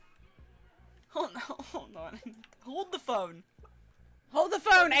 Pidgeys? Hold on. Hold the phone. Hold the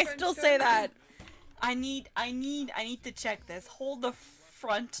phone. I still say that. I need to check this. Hold the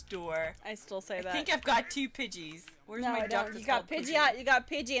front door. I still say I that. think I've got 2 Pidgeys. Where's no, my I duck? don't. that's You got called Pidgeot, you got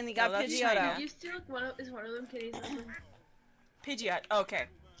Pidgey, and you got No, that's Pidgeotto. China. You still is one of them kitties. Pidgeot. Okay.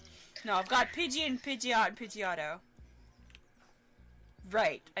 No, I've got Pidgey and Pidgeot and Pidgeotto.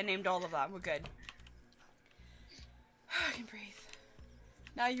 Right. I named all of them. We're good. I can breathe.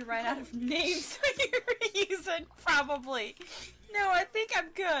 Now you ran out of names, so you're reusing, probably. No, I think I'm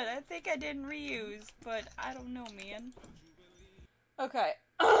good. I think I didn't reuse, but I don't know, man. Okay.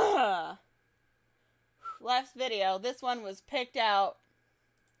 Last video. This one was picked out.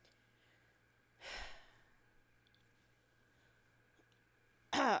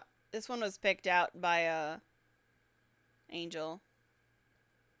 This one was picked out by Angel.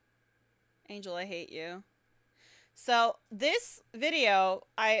 Angel, I hate you. So this video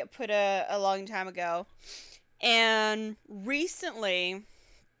I put a long time ago, and recently,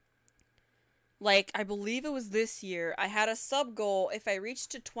 like I believe it was this year, I had a sub goal. If I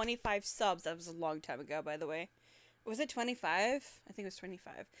reached to 25 subs, that was a long time ago, by the way. Was it 25? I think it was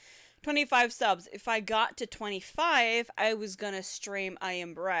 25. 25 subs. If I got to 25, I was gonna stream I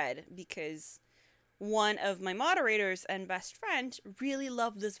Am Bread, because one of my moderators and best friend really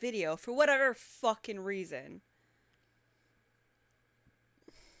loved this video for whatever fucking reason.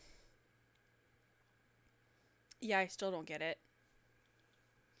 Yeah, I still don't get it.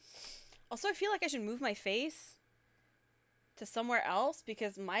 Also, I feel like I should move my face to somewhere else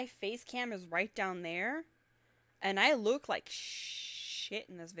because my face cam is right down there. And I look like shit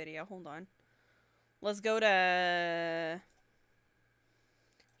in this video. Hold on. Let's go to...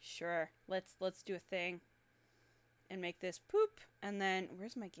 Sure. Let's do a thing. And make this poop. And then,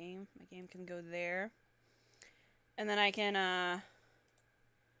 where's my game? My game can go there. And then I can,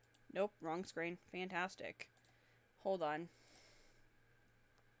 Nope, wrong screen. Fantastic. Hold on.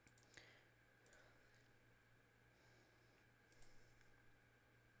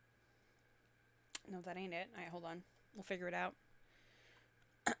 No, that ain't it. Alright, hold on. We'll figure it out.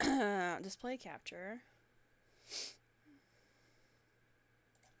 Display capture.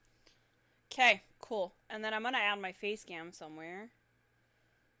 Okay, cool. And then I'm gonna add my face cam somewhere.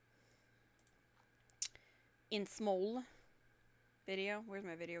 In small. Video. Where's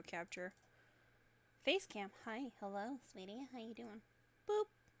my video capture? Face cam. Hi. Hello, sweetie. How you doing? Boop.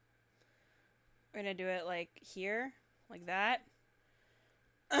 We're gonna do it like here. Like that.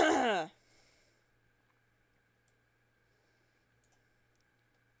 Hi.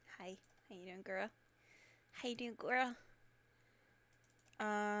 How you doing, girl? How you doing, girl?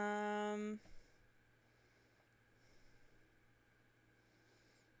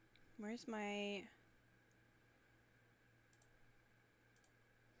 Where's my...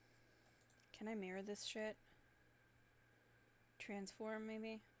 Can I mirror this shit? Transform,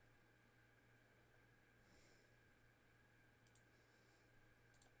 maybe?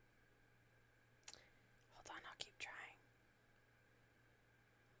 Hold on, I'll keep trying.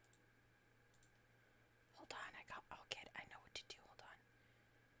 Hold on, okay, I know what to do, hold on.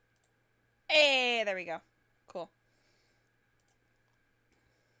 Hey, there we go. Cool.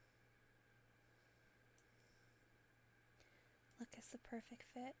 Look, it's the perfect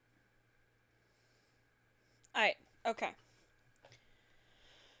fit. Alright, okay.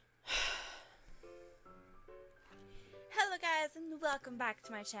 Hello guys and welcome back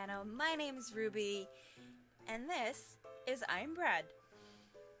to my channel. My name is Ruby and this is I'm Brad.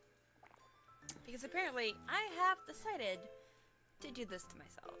 Because apparently I have decided to do this to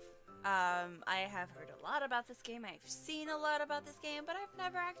myself. I have heard a lot about this game, I've seen a lot about this game, but I've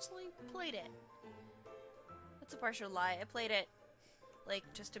never actually played it. That's a partial lie. I played it like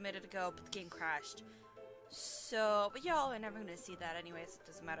just a minute ago, but the game crashed. So, but y'all are never gonna see that anyways, it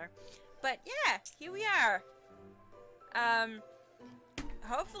doesn't matter. But yeah, here we are.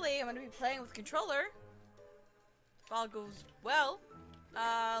 Hopefully I'm gonna be playing with controller. If all goes well.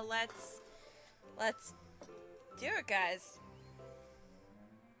 Let's do it, guys.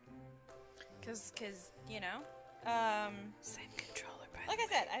 Cause, you know, Same controller, by like I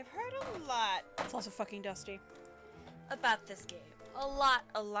said, I've heard a lot It's also fucking dusty. about this game. A lot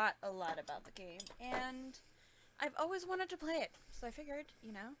about the game. And I've always wanted to play it. So I figured,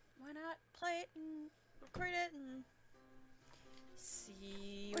 you know, why not play it and record it and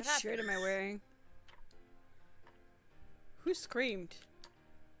see What what shirt am I happens. wearing? Who screamed?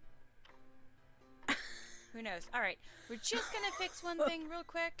 Who knows? Alright, we're just gonna fix one thing real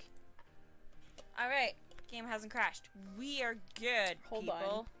quick. Alright, game hasn't crashed. We are good, Hold people.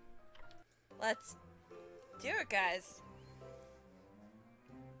 on. Let's do it, guys.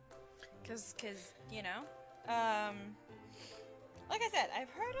 Cause, you know, like I said, I've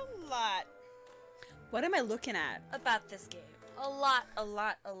heard a lot What am I looking at? about this game. a lot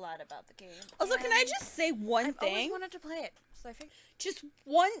about the game. Also, can I and just say one I've always thing? wanted to play it, so I think Just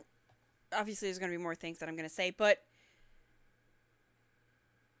one. Obviously, there's gonna be more things that I'm gonna say, but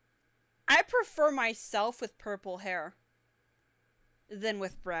I prefer myself with purple hair than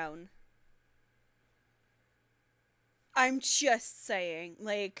with brown. I'm just saying,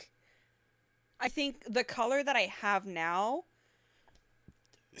 like, I think the color that I have now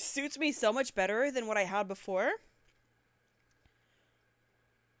suits me so much better than what I had before.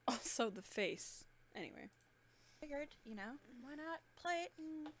 Also, the face. Anyway. figured, you know, why not play it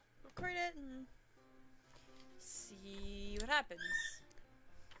and record it and see what happens.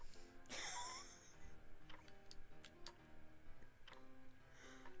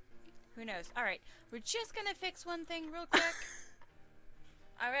 Who knows? Alright, we're just gonna fix one thing real quick.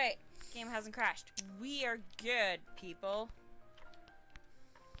 Alright, game hasn't crashed. We are good, people.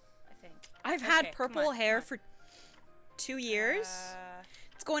 I think. I've had purple hair for 2 years.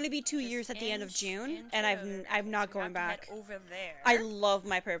 It's going to be 2 years at the end of June, and I'm not going back. Over there. I love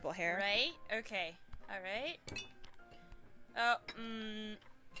my purple hair. Right? Okay. Alright. Oh,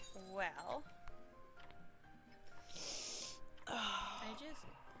 well. I just...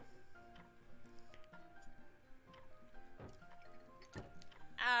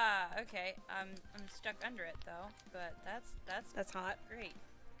 okay. I'm stuck under it though, but that's hot. Great.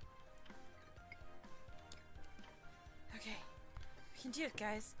 Okay. We can do it,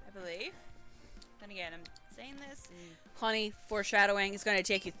 guys, I believe. Then again, I'm saying this and... Honey, foreshadowing is going to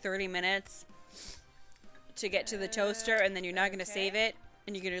take you 30 minutes to get to the toaster, and then you're not going to save it,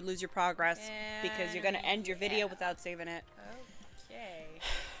 and you're going to lose your progress because you're going to end your video without saving it. Okay.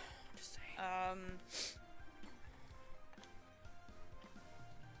 Just saying.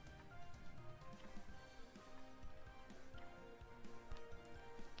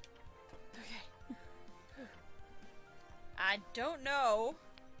 I don't know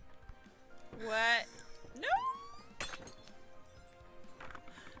what. No!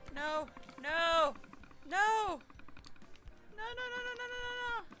 No! No! No! No!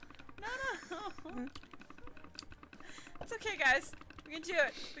 No! It's okay, guys. We can do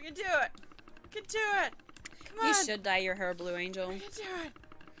it. We can do it. We can do it. Come on. You should dye your hair blue, Angel. We can do it.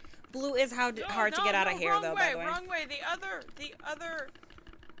 Blue is hard to get out of hair, though. By the way. Wrong way. The other.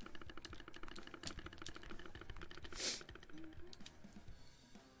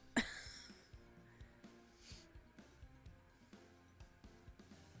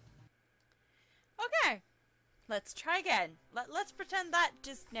 Okay, let's try again. Let's pretend that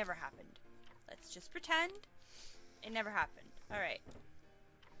just never happened. Let's just pretend it never happened. Alright.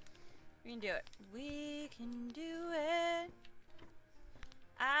 We can do it. We can do it.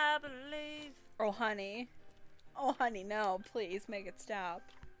 I believe. Oh, honey. Oh, honey, no. Please, make it stop.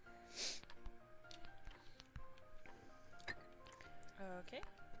 Okay.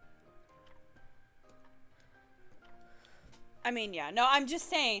 I mean, yeah. No, I'm just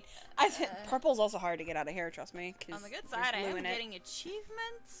saying. Purple's also hard to get out of hair, trust me. On the good side, I am getting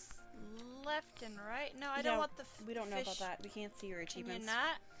achievements left and right. No, I don't want the we don't know about that. We can't see your achievements. Can you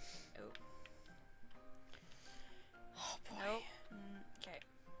not? Oh. Oh, boy. Nope. Okay.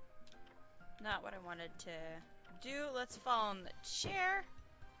 Not what I wanted to do. Let's fall on the chair.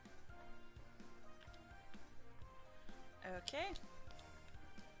 Okay.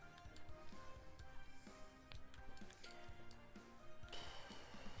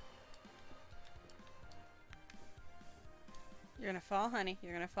 You're gonna fall, honey.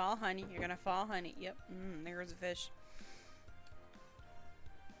 You're gonna fall, honey. You're gonna fall, honey. Yep. There's a fish.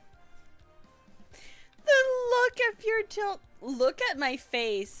 The look of your tilt. Look at my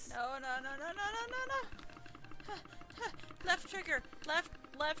face. No. Left trigger. Left.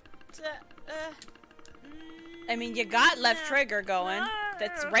 I mean, you got left trigger going.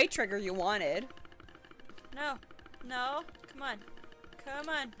 That's right trigger you wanted. No. Come on.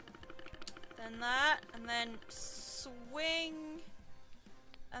 Then that, and then swing,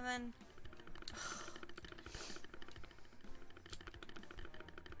 and then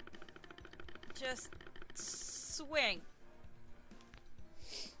just swing.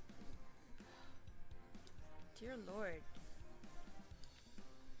 Dear Lord.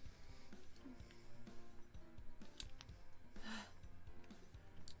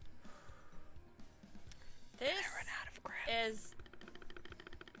 This is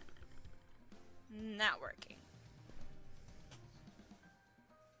not working.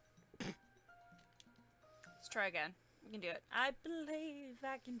 Let's try again. We can do it. I believe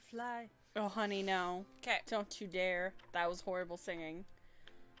I can fly. Oh, honey, no. Okay. Don't you dare. That was horrible singing.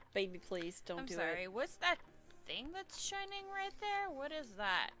 Baby, please, don't do it. I'm sorry. What's that thing that's shining right there? What is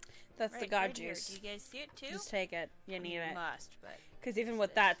that? That's the Right- god right here. juice. Do you guys see it too? Just take it. You need it. Must, but Because even what's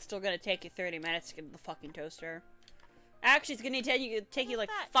with that, it's still gonna take you 30 minutes to get to the fucking toaster. Actually, it's gonna take you What's like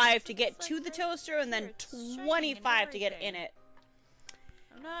that? 5 to It's get like to the right toaster, and then here. It's shining and 25 to get in everything. it.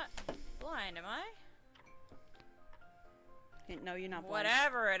 I'm not blind, am I? No, you're not blind.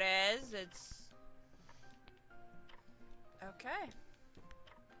 Whatever it is, it's okay.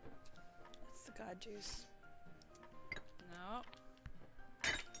 That's the god juice. No.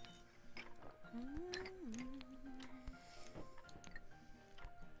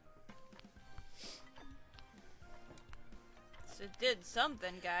 So it did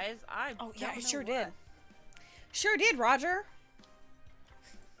something, guys. Oh yeah, don't it know sure what. did. Sure did, Roger.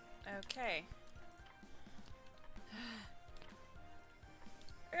 Okay.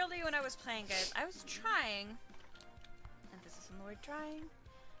 Earlier when I was playing, guys, I was trying, emphasis on the word trying,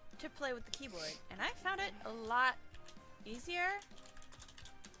 to play with the keyboard. And I found it a lot easier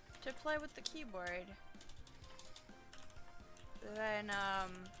to play with the keyboard than,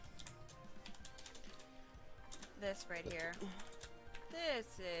 this right here.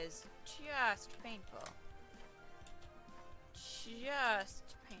 This is just painful. Just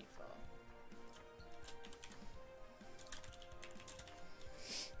painful.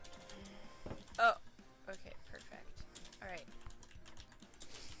 Oh, okay, perfect. Alright.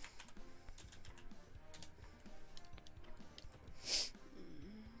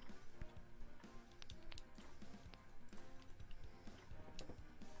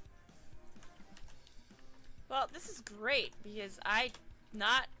 Well, this is great because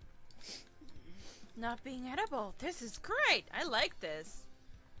not being edible. This is great. I like this.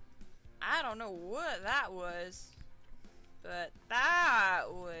 I don't know what that was, but that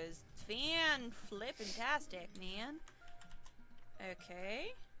was fan-flippin-tastic, man.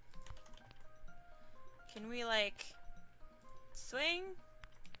 Okay. Can we, like, swing?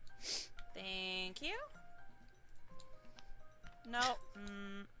 Thank you. Nope.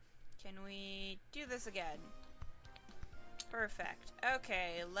 Can we do this again? Perfect.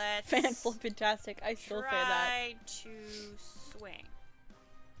 Okay, let's Fan flippin-tastic. I still say that. try to swing.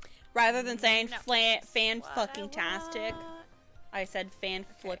 Rather than saying No, fan that's what fucking tastic, want. I said fan Okay,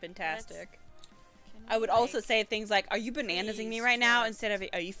 flippin-tastic. Can I we, would also like, say things like, "Are you bananasing me please right now?" just- instead of,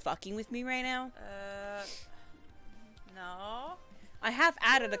 "Are you fucking with me right now?" No. I have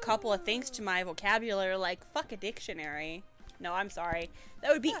added a couple of things to my vocabulary, like "fuck a dictionary." No, I'm sorry.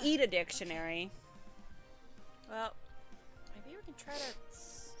 That would be "eat a dictionary" Well, maybe we can try to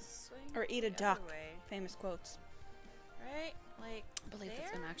swing or "eat a the duck." other way, Famous quotes. right? Like I believe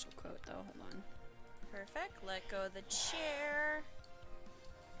that's an there? actual quote, though. Hold on. Perfect. Let go of the chair.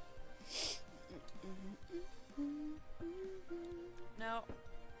 No.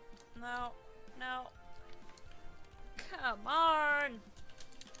 No. No. Come on.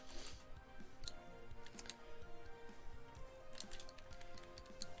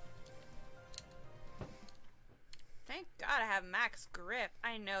 Thank God I have max grip.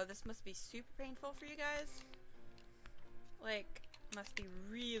 I know this must be super painful for you guys. Like, must be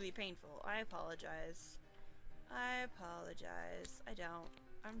really painful. I apologize. I apologize. I don't.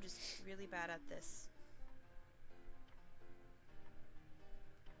 I'm just really bad at this.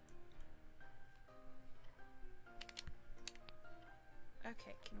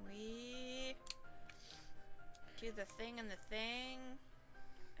 Okay, can we do the thing and the thing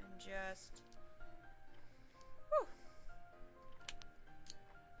and just... Whew.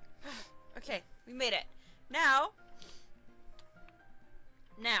 Okay, we made it. Now,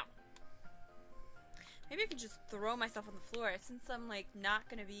 maybe I could just throw myself on the floor since I'm like not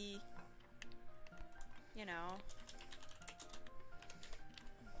gonna be, you know,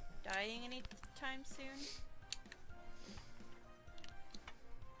 dying anytime soon.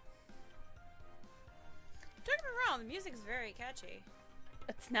 Don't get me wrong, the music's very catchy.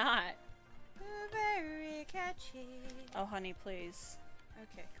 It's not. Very catchy. Oh, honey, please.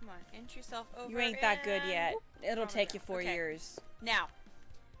 Okay, come on, inch yourself over. You ain't that good and yet. whoop, It'll on the take you ground. 4 Okay. years. Now.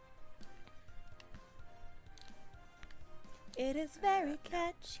 It is very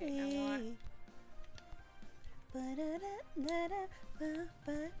catchy.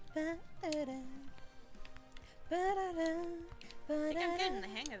 I think I'm getting the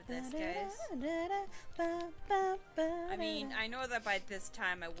hang of this, guys. I mean, I know that by this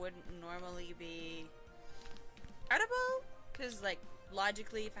time I wouldn't normally be edible, because, like,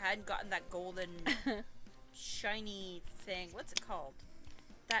 logically, if I hadn't gotten that golden, shiny thing, what's it called?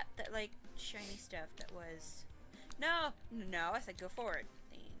 That, like, shiny stuff that was... No, I said go forward.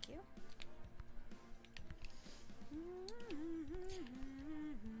 Thank you.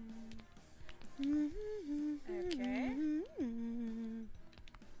 Okay. There's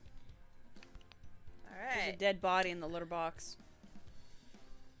a Alright. dead body in the litter box.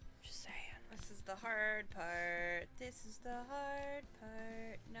 Just saying. This is the hard part. This is the hard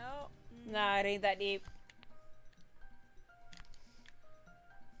part. No. Nah, it ain't that deep.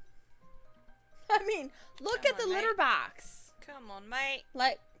 I mean, look Come at the on, litter mate. box. Come on, mate.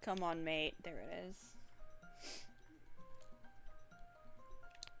 Like, come on, mate. There it is.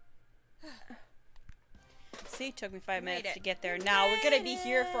 See, took me 5 Made minutes it. to get there. You Now we're gonna made be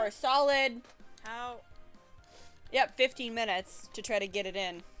here for a it. solid, How? 15 minutes to try to get it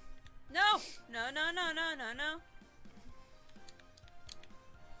in. No. No, no, no, no, no, no.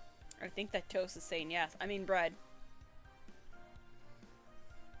 I think that toast is saying yes. I mean bread.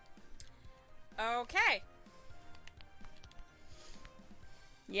 Okay.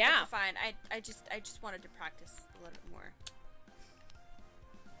 Yeah. That's fine. I just wanted to practice a little bit more.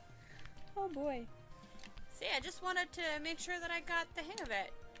 Oh boy. See, I just wanted to make sure that I got the hang of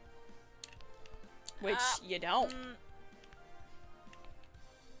it. Which you don't.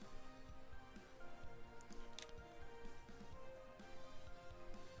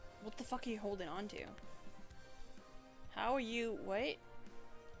 What the fuck are you holding on to? How are you? Wait.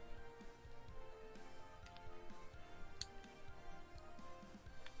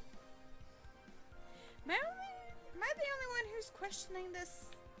 Am I the only one who's questioning this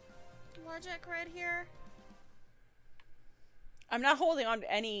logic right here? I'm not holding on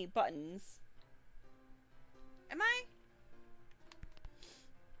to any buttons. Am I?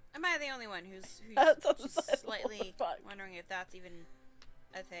 Am I the only one who's That's just slightly fuck. wondering if that's even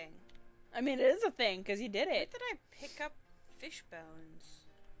a thing? I mean, it is a thing because you did Where it. did I pick up fish bones?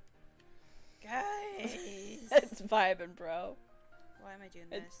 Guys! It's vibing, bro. Why am I doing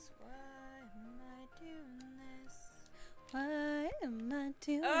It's- this? Why am I doing this? Why am I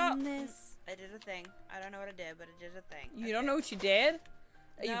doing Oh! this? I did a thing. I don't know what I did, but I did a thing. You Okay. don't know what you did?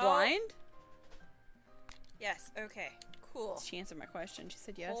 Are you No. blind? Yes, okay. Cool. She answered my question. She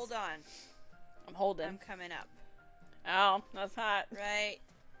said yes. Hold on. I'm holding. I'm coming up. Oh, that's hot. Right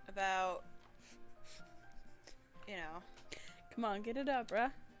about, you know. Come on, get it up,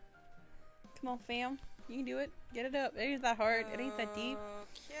 bruh. Come on, fam. You can do it. Get it up. It ain't that hard. It ain't that deep.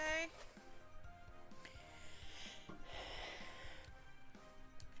 Okay.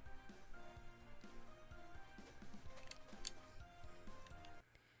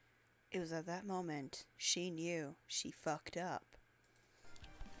 It was at that moment she knew she fucked up.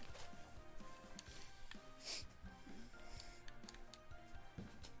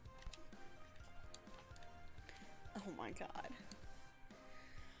 Oh my god.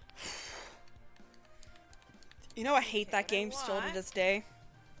 You know I hate Okay, that what I game still to want- this day.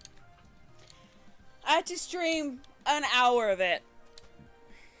 I had to stream an hour of it.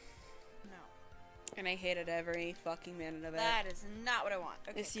 No. And I hated every fucking minute of it. That is not what I want.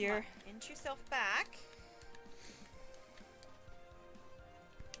 Okay, This come year- on. Inch yourself back.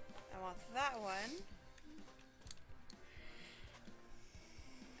 I want that one.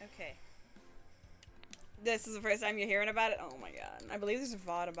 Okay. This is the first time you're hearing about it? Oh my god. I believe there's a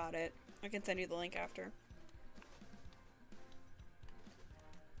VOD about it. I can send you the link after.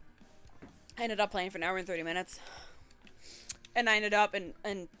 I ended up playing for an hour and 30 minutes. And I ended up in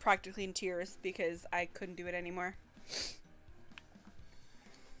practically in tears because I couldn't do it anymore.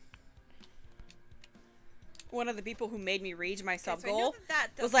 One of the people who made me reach my sub Okay, so I know goal that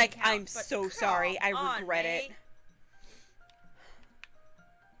was doesn't like, count, I'm but so sorry. I come on, regret it. mate.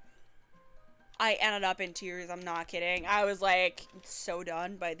 I ended up in tears. I'm not kidding. I was like so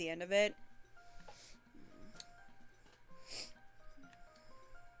done by the end of it.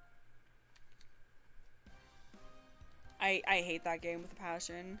 I hate that game with a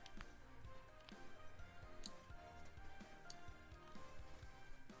passion.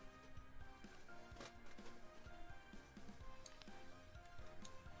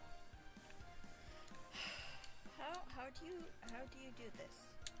 How do you do this?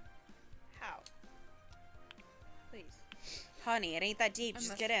 How? Please. Honey, it ain't that deep. I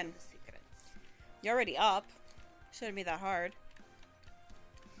Just must get know in. the secrets. You're already up. Shouldn't be that hard.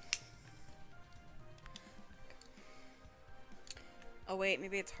 Oh wait,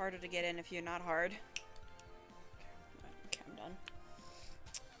 maybe it's harder to get in if you're not hard. Okay, I'm done.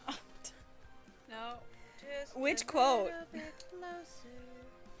 No. Just Which a quote? little bit closer.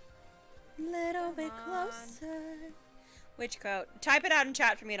 Little bit Come on. closer. Which quote? Type it out in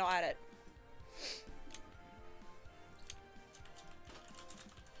chat for me and I'll add it.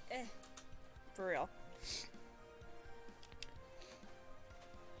 For real.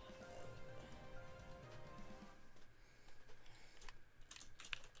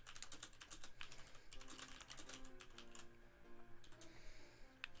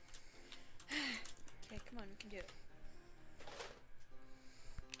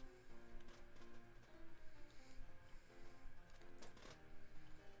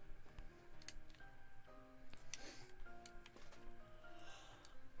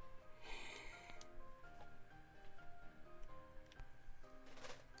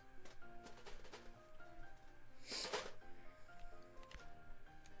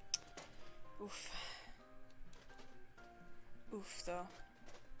 though.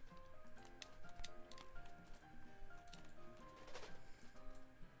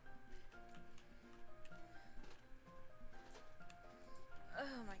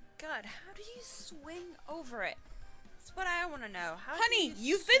 Oh my god, how do you swing over it? That's what I want to know. How Honey, do you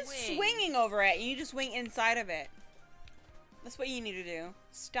you've been swing? swinging over it. You need to swing inside of it. That's what you need to do.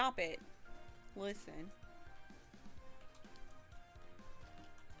 Stop it. Listen.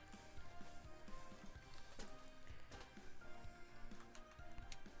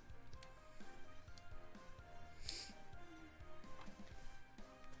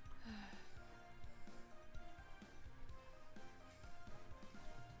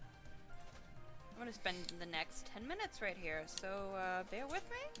 I'm gonna spend the next 10 minutes right here, so bear with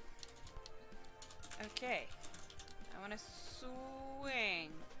me. Okay. I wanna swing.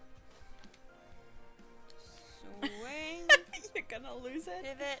 Swing. You're gonna lose it.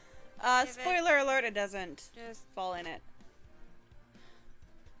 Pivot. Pivot. Spoiler alert, it doesn't Just. fall in it.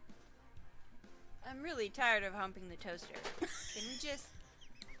 I'm really tired of humping the toaster. Can we just.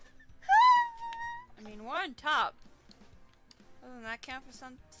 I mean, we're on top. Doesn't that count for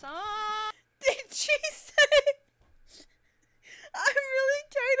some. Did she say? I'm really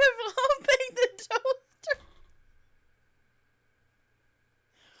tired of humping the toaster.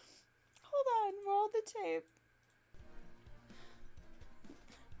 Hold on, roll the tape.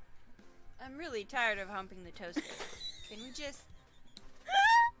 I'm really tired of humping the toaster. Can we just.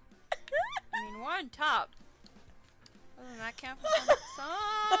 I mean, we're on top. Doesn't that count for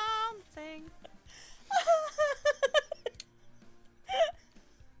something?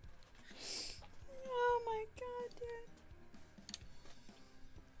 Oh my god, dude.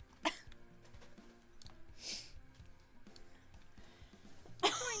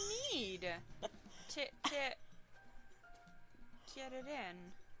 What do I need to get it in?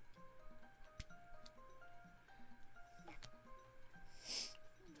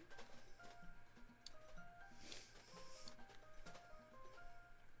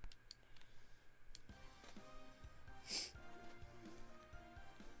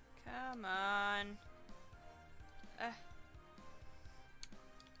 Come on.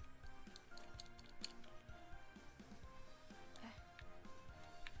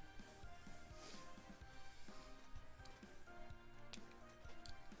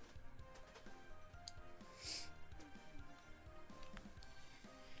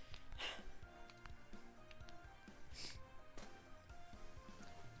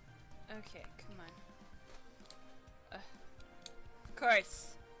 Okay, come on. Of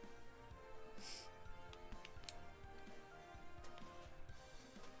course.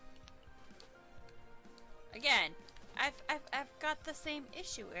 Again, I've got the same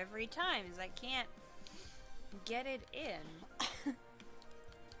issue every time, is I can't get it in.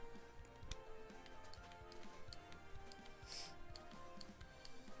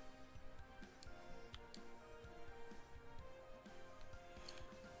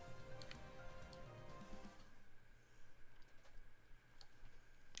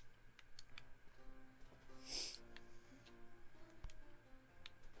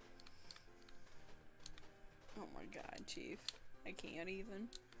 Oh my god, Chief. I can't even.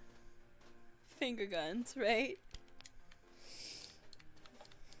 Finger guns, right?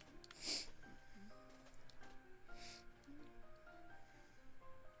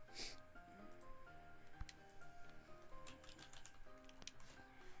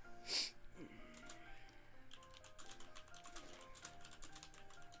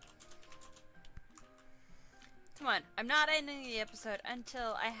 Come on, I'm not ending the episode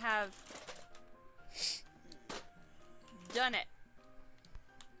until I have done it.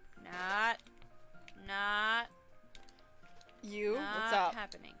 Not You? What's not up?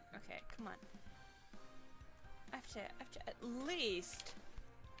 happening. Okay, come on. I have to at least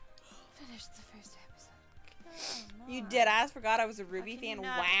finish the first episode. Come You on. dead ass forgot I was a How Ruby can you fan?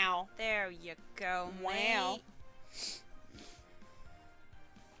 not- Wow. There you go. Wow. mate.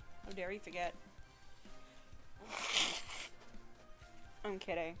 How dare you forget? I'm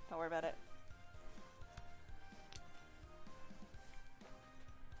kidding. Don't worry about it.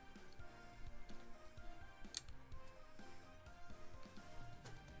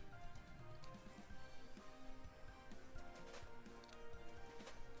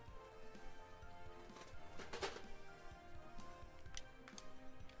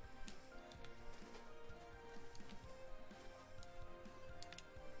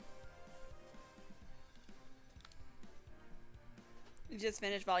 You just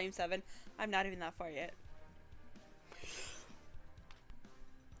finished volume 7. I'm not even that far yet.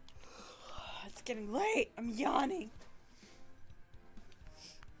 It's getting late. I'm yawning.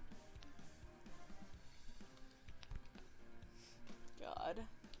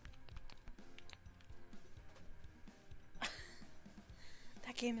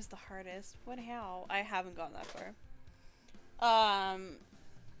 game is the hardest? What how? I haven't gone that far.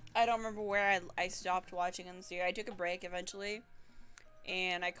 I don't remember where I stopped watching in the series. I took a break eventually,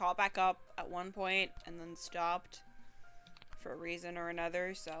 and I caught back up at one point, and then stopped for a reason or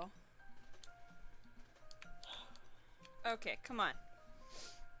another, so. Okay, come on.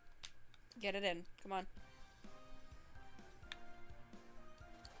 Get it in. Come on.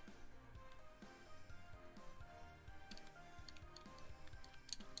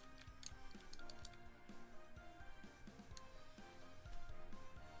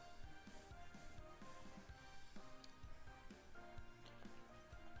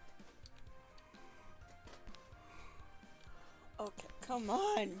 Okay, come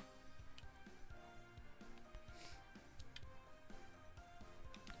on.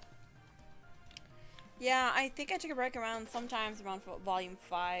 Yeah, I think I took a break around sometimes around volume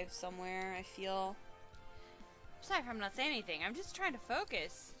 5 somewhere, I feel. Sorry if I'm not saying anything. I'm just trying to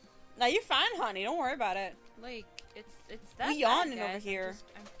focus. No, you're fine, honey. Don't worry about it. Like, it's that We bad, yawning guys. over here.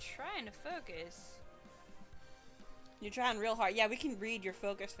 I'm trying to focus. You're trying real hard. Yeah, we can read your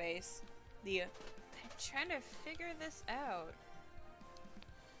focus face. The I'm trying to figure this out.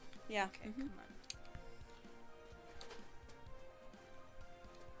 yeah. Okay, mhm. come on.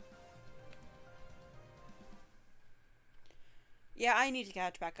 Yeah, I need to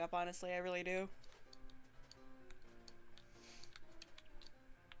catch back up, honestly. I really do.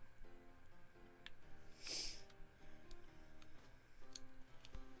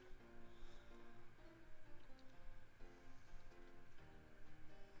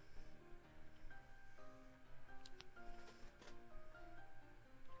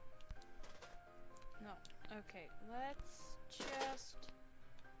 No. Okay, let's just...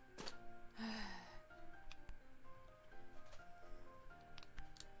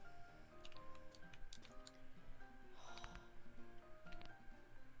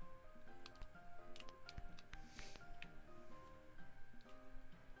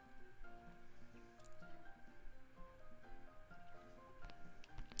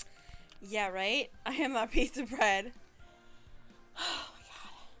 Yeah, right? I am that piece of bread. Oh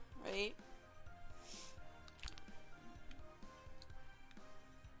my god. Right?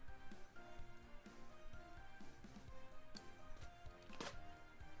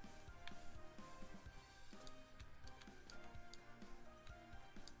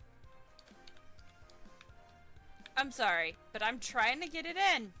 I'm sorry, but I'm trying to get it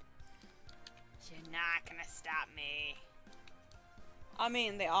in. You're not gonna stop me. I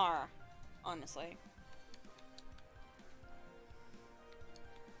mean, they are. Honestly.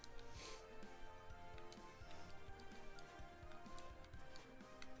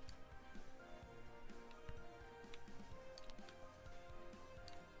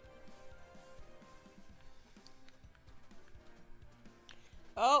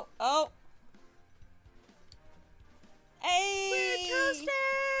 Oh, oh. Hey! We're toasting!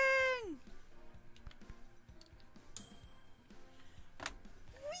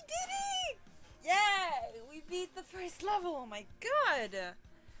 We did it! Yeah! We beat the first level! Oh my god!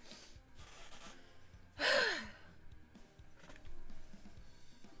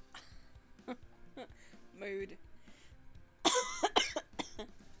 Mood.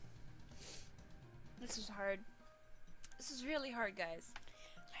 This is hard. This is really hard, guys.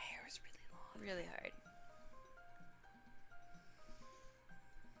 My hair is really long. Really hard.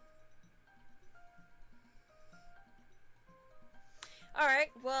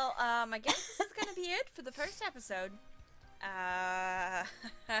 Alright, well, I guess this is gonna be it for the first episode. Why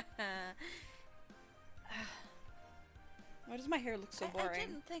does my hair look so boring? I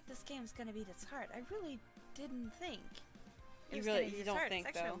didn't think this game's gonna be this hard. I really didn't think. It You was really- gonna be you this don't hard. think,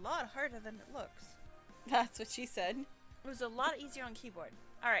 It's actually though. a lot harder than it looks. That's what she said. It was a lot easier on keyboard.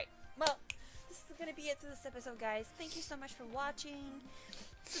 Alright, well, this is gonna be it for this episode, guys. Thank you so much for watching.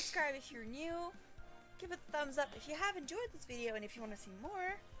 Subscribe if you're new. Give it a thumbs up if you have enjoyed this video and if you want to see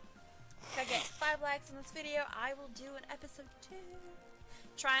more. If I get 5 likes on this video, I will do an episode 2.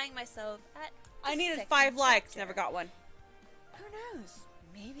 Trying myself at I the needed second 5 likes, chapter. never got one. Who knows?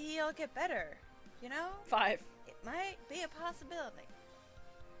 Maybe I'll get better. You know? 5. It might be a possibility.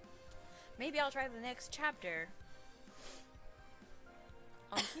 Maybe I'll try the next chapter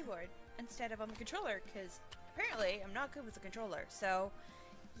on the keyboard instead of on the controller, because apparently I'm not good with the controller. So,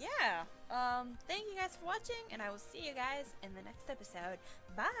 yeah. Thank you guys for watching, and I will see you guys in the next episode.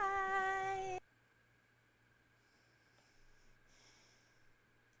 Bye!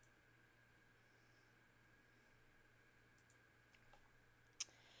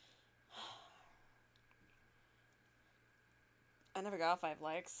 I never got 5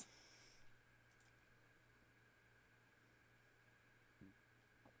 likes.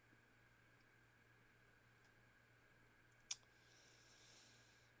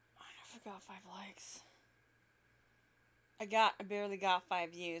 got 5 likes. I barely got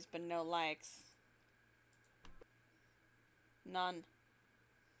 5 views, but no likes. None.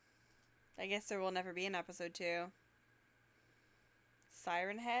 I guess there will never be an episode 2.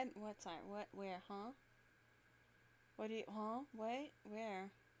 Siren Head? What siren? What? Where? Huh? What do you? Huh? Wait. Where?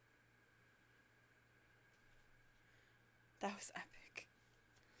 That was epic.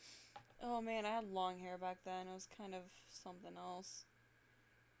 Oh man, I had long hair back then. It was kind of something else.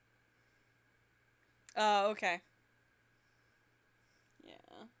 Oh, okay.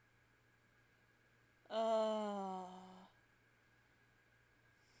 Yeah. Oh.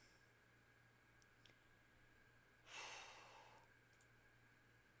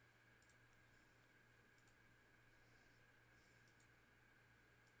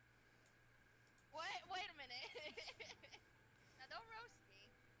 Wait a minute. Now don't roast me.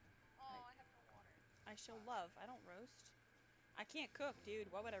 Oh, I have no water. I show love. I don't roast. I can't cook,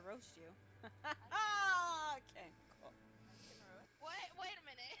 dude. Why would I roast you? Okay, cool. Wait a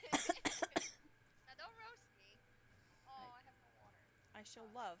minute. Now don't roast me. Oh, I have no water. I show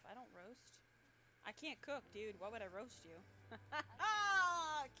love. I don't roast. I can't cook, dude. Why would I roast you?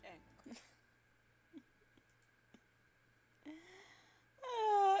 Okay.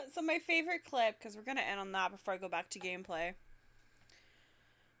 So my favorite clip, because we're gonna end on that before I go back to gameplay.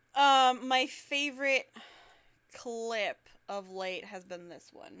 My favorite clip of late has been this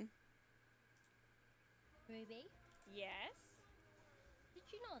one. Ruby, Yes. did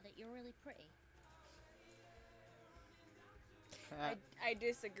you know that you're really pretty? I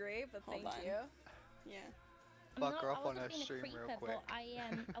disagree, but Hold thank on. you. Yeah. Fuck her up I on wasn't her being a stream creeper, real quick. But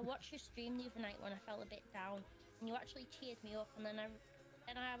I watched your stream the other night when I felt a bit down, and you actually cheered me up. And then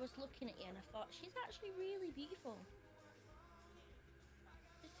I was looking at you, and I thought, she's actually really beautiful.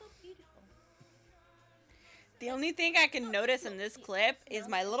 She's so beautiful. The only thing I can notice in this clip is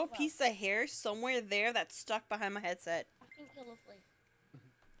my little piece of hair somewhere there that's stuck behind my headset. I think you're lovely.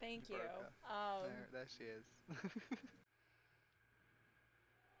 Thank you. There she is.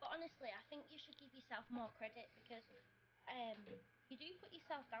 But honestly, I think you should give yourself more credit because you do put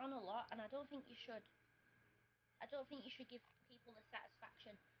yourself down a lot, and I don't think you should. I don't think you should give people the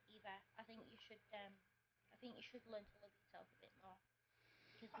satisfaction either. I think you should. I think you should learn to love yourself a bit more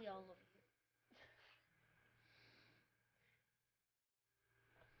because we all love you.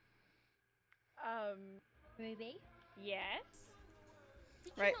 Ruby, Yes.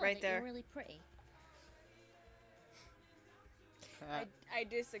 did you Right- know right that there. you're really pretty? I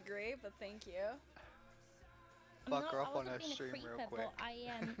disagree, but thank you. Fuck her I up on wasn't her being a stream creeper, real quick. But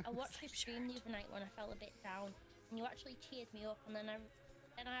I watched your stream the other night when I felt a bit down, and you actually cheered me up. And then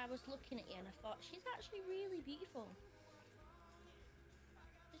I was looking at you, and I thought, she's actually really beautiful.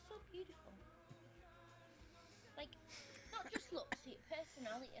 She's so beautiful. Like, not just looks, your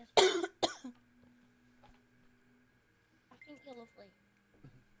personality as well. I think you're lovely.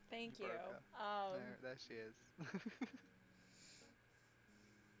 Thank you. There she is.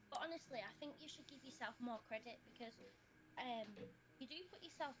 But honestly, I think you should give yourself more credit because you do put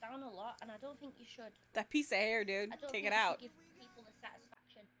yourself down a lot, and I don't think you should. That piece of hair, dude. I don't Take think it you out. should give people the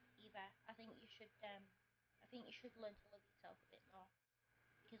satisfaction either. I think you should. I think you should learn to love yourself a bit more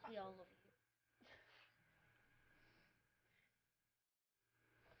because we all love you.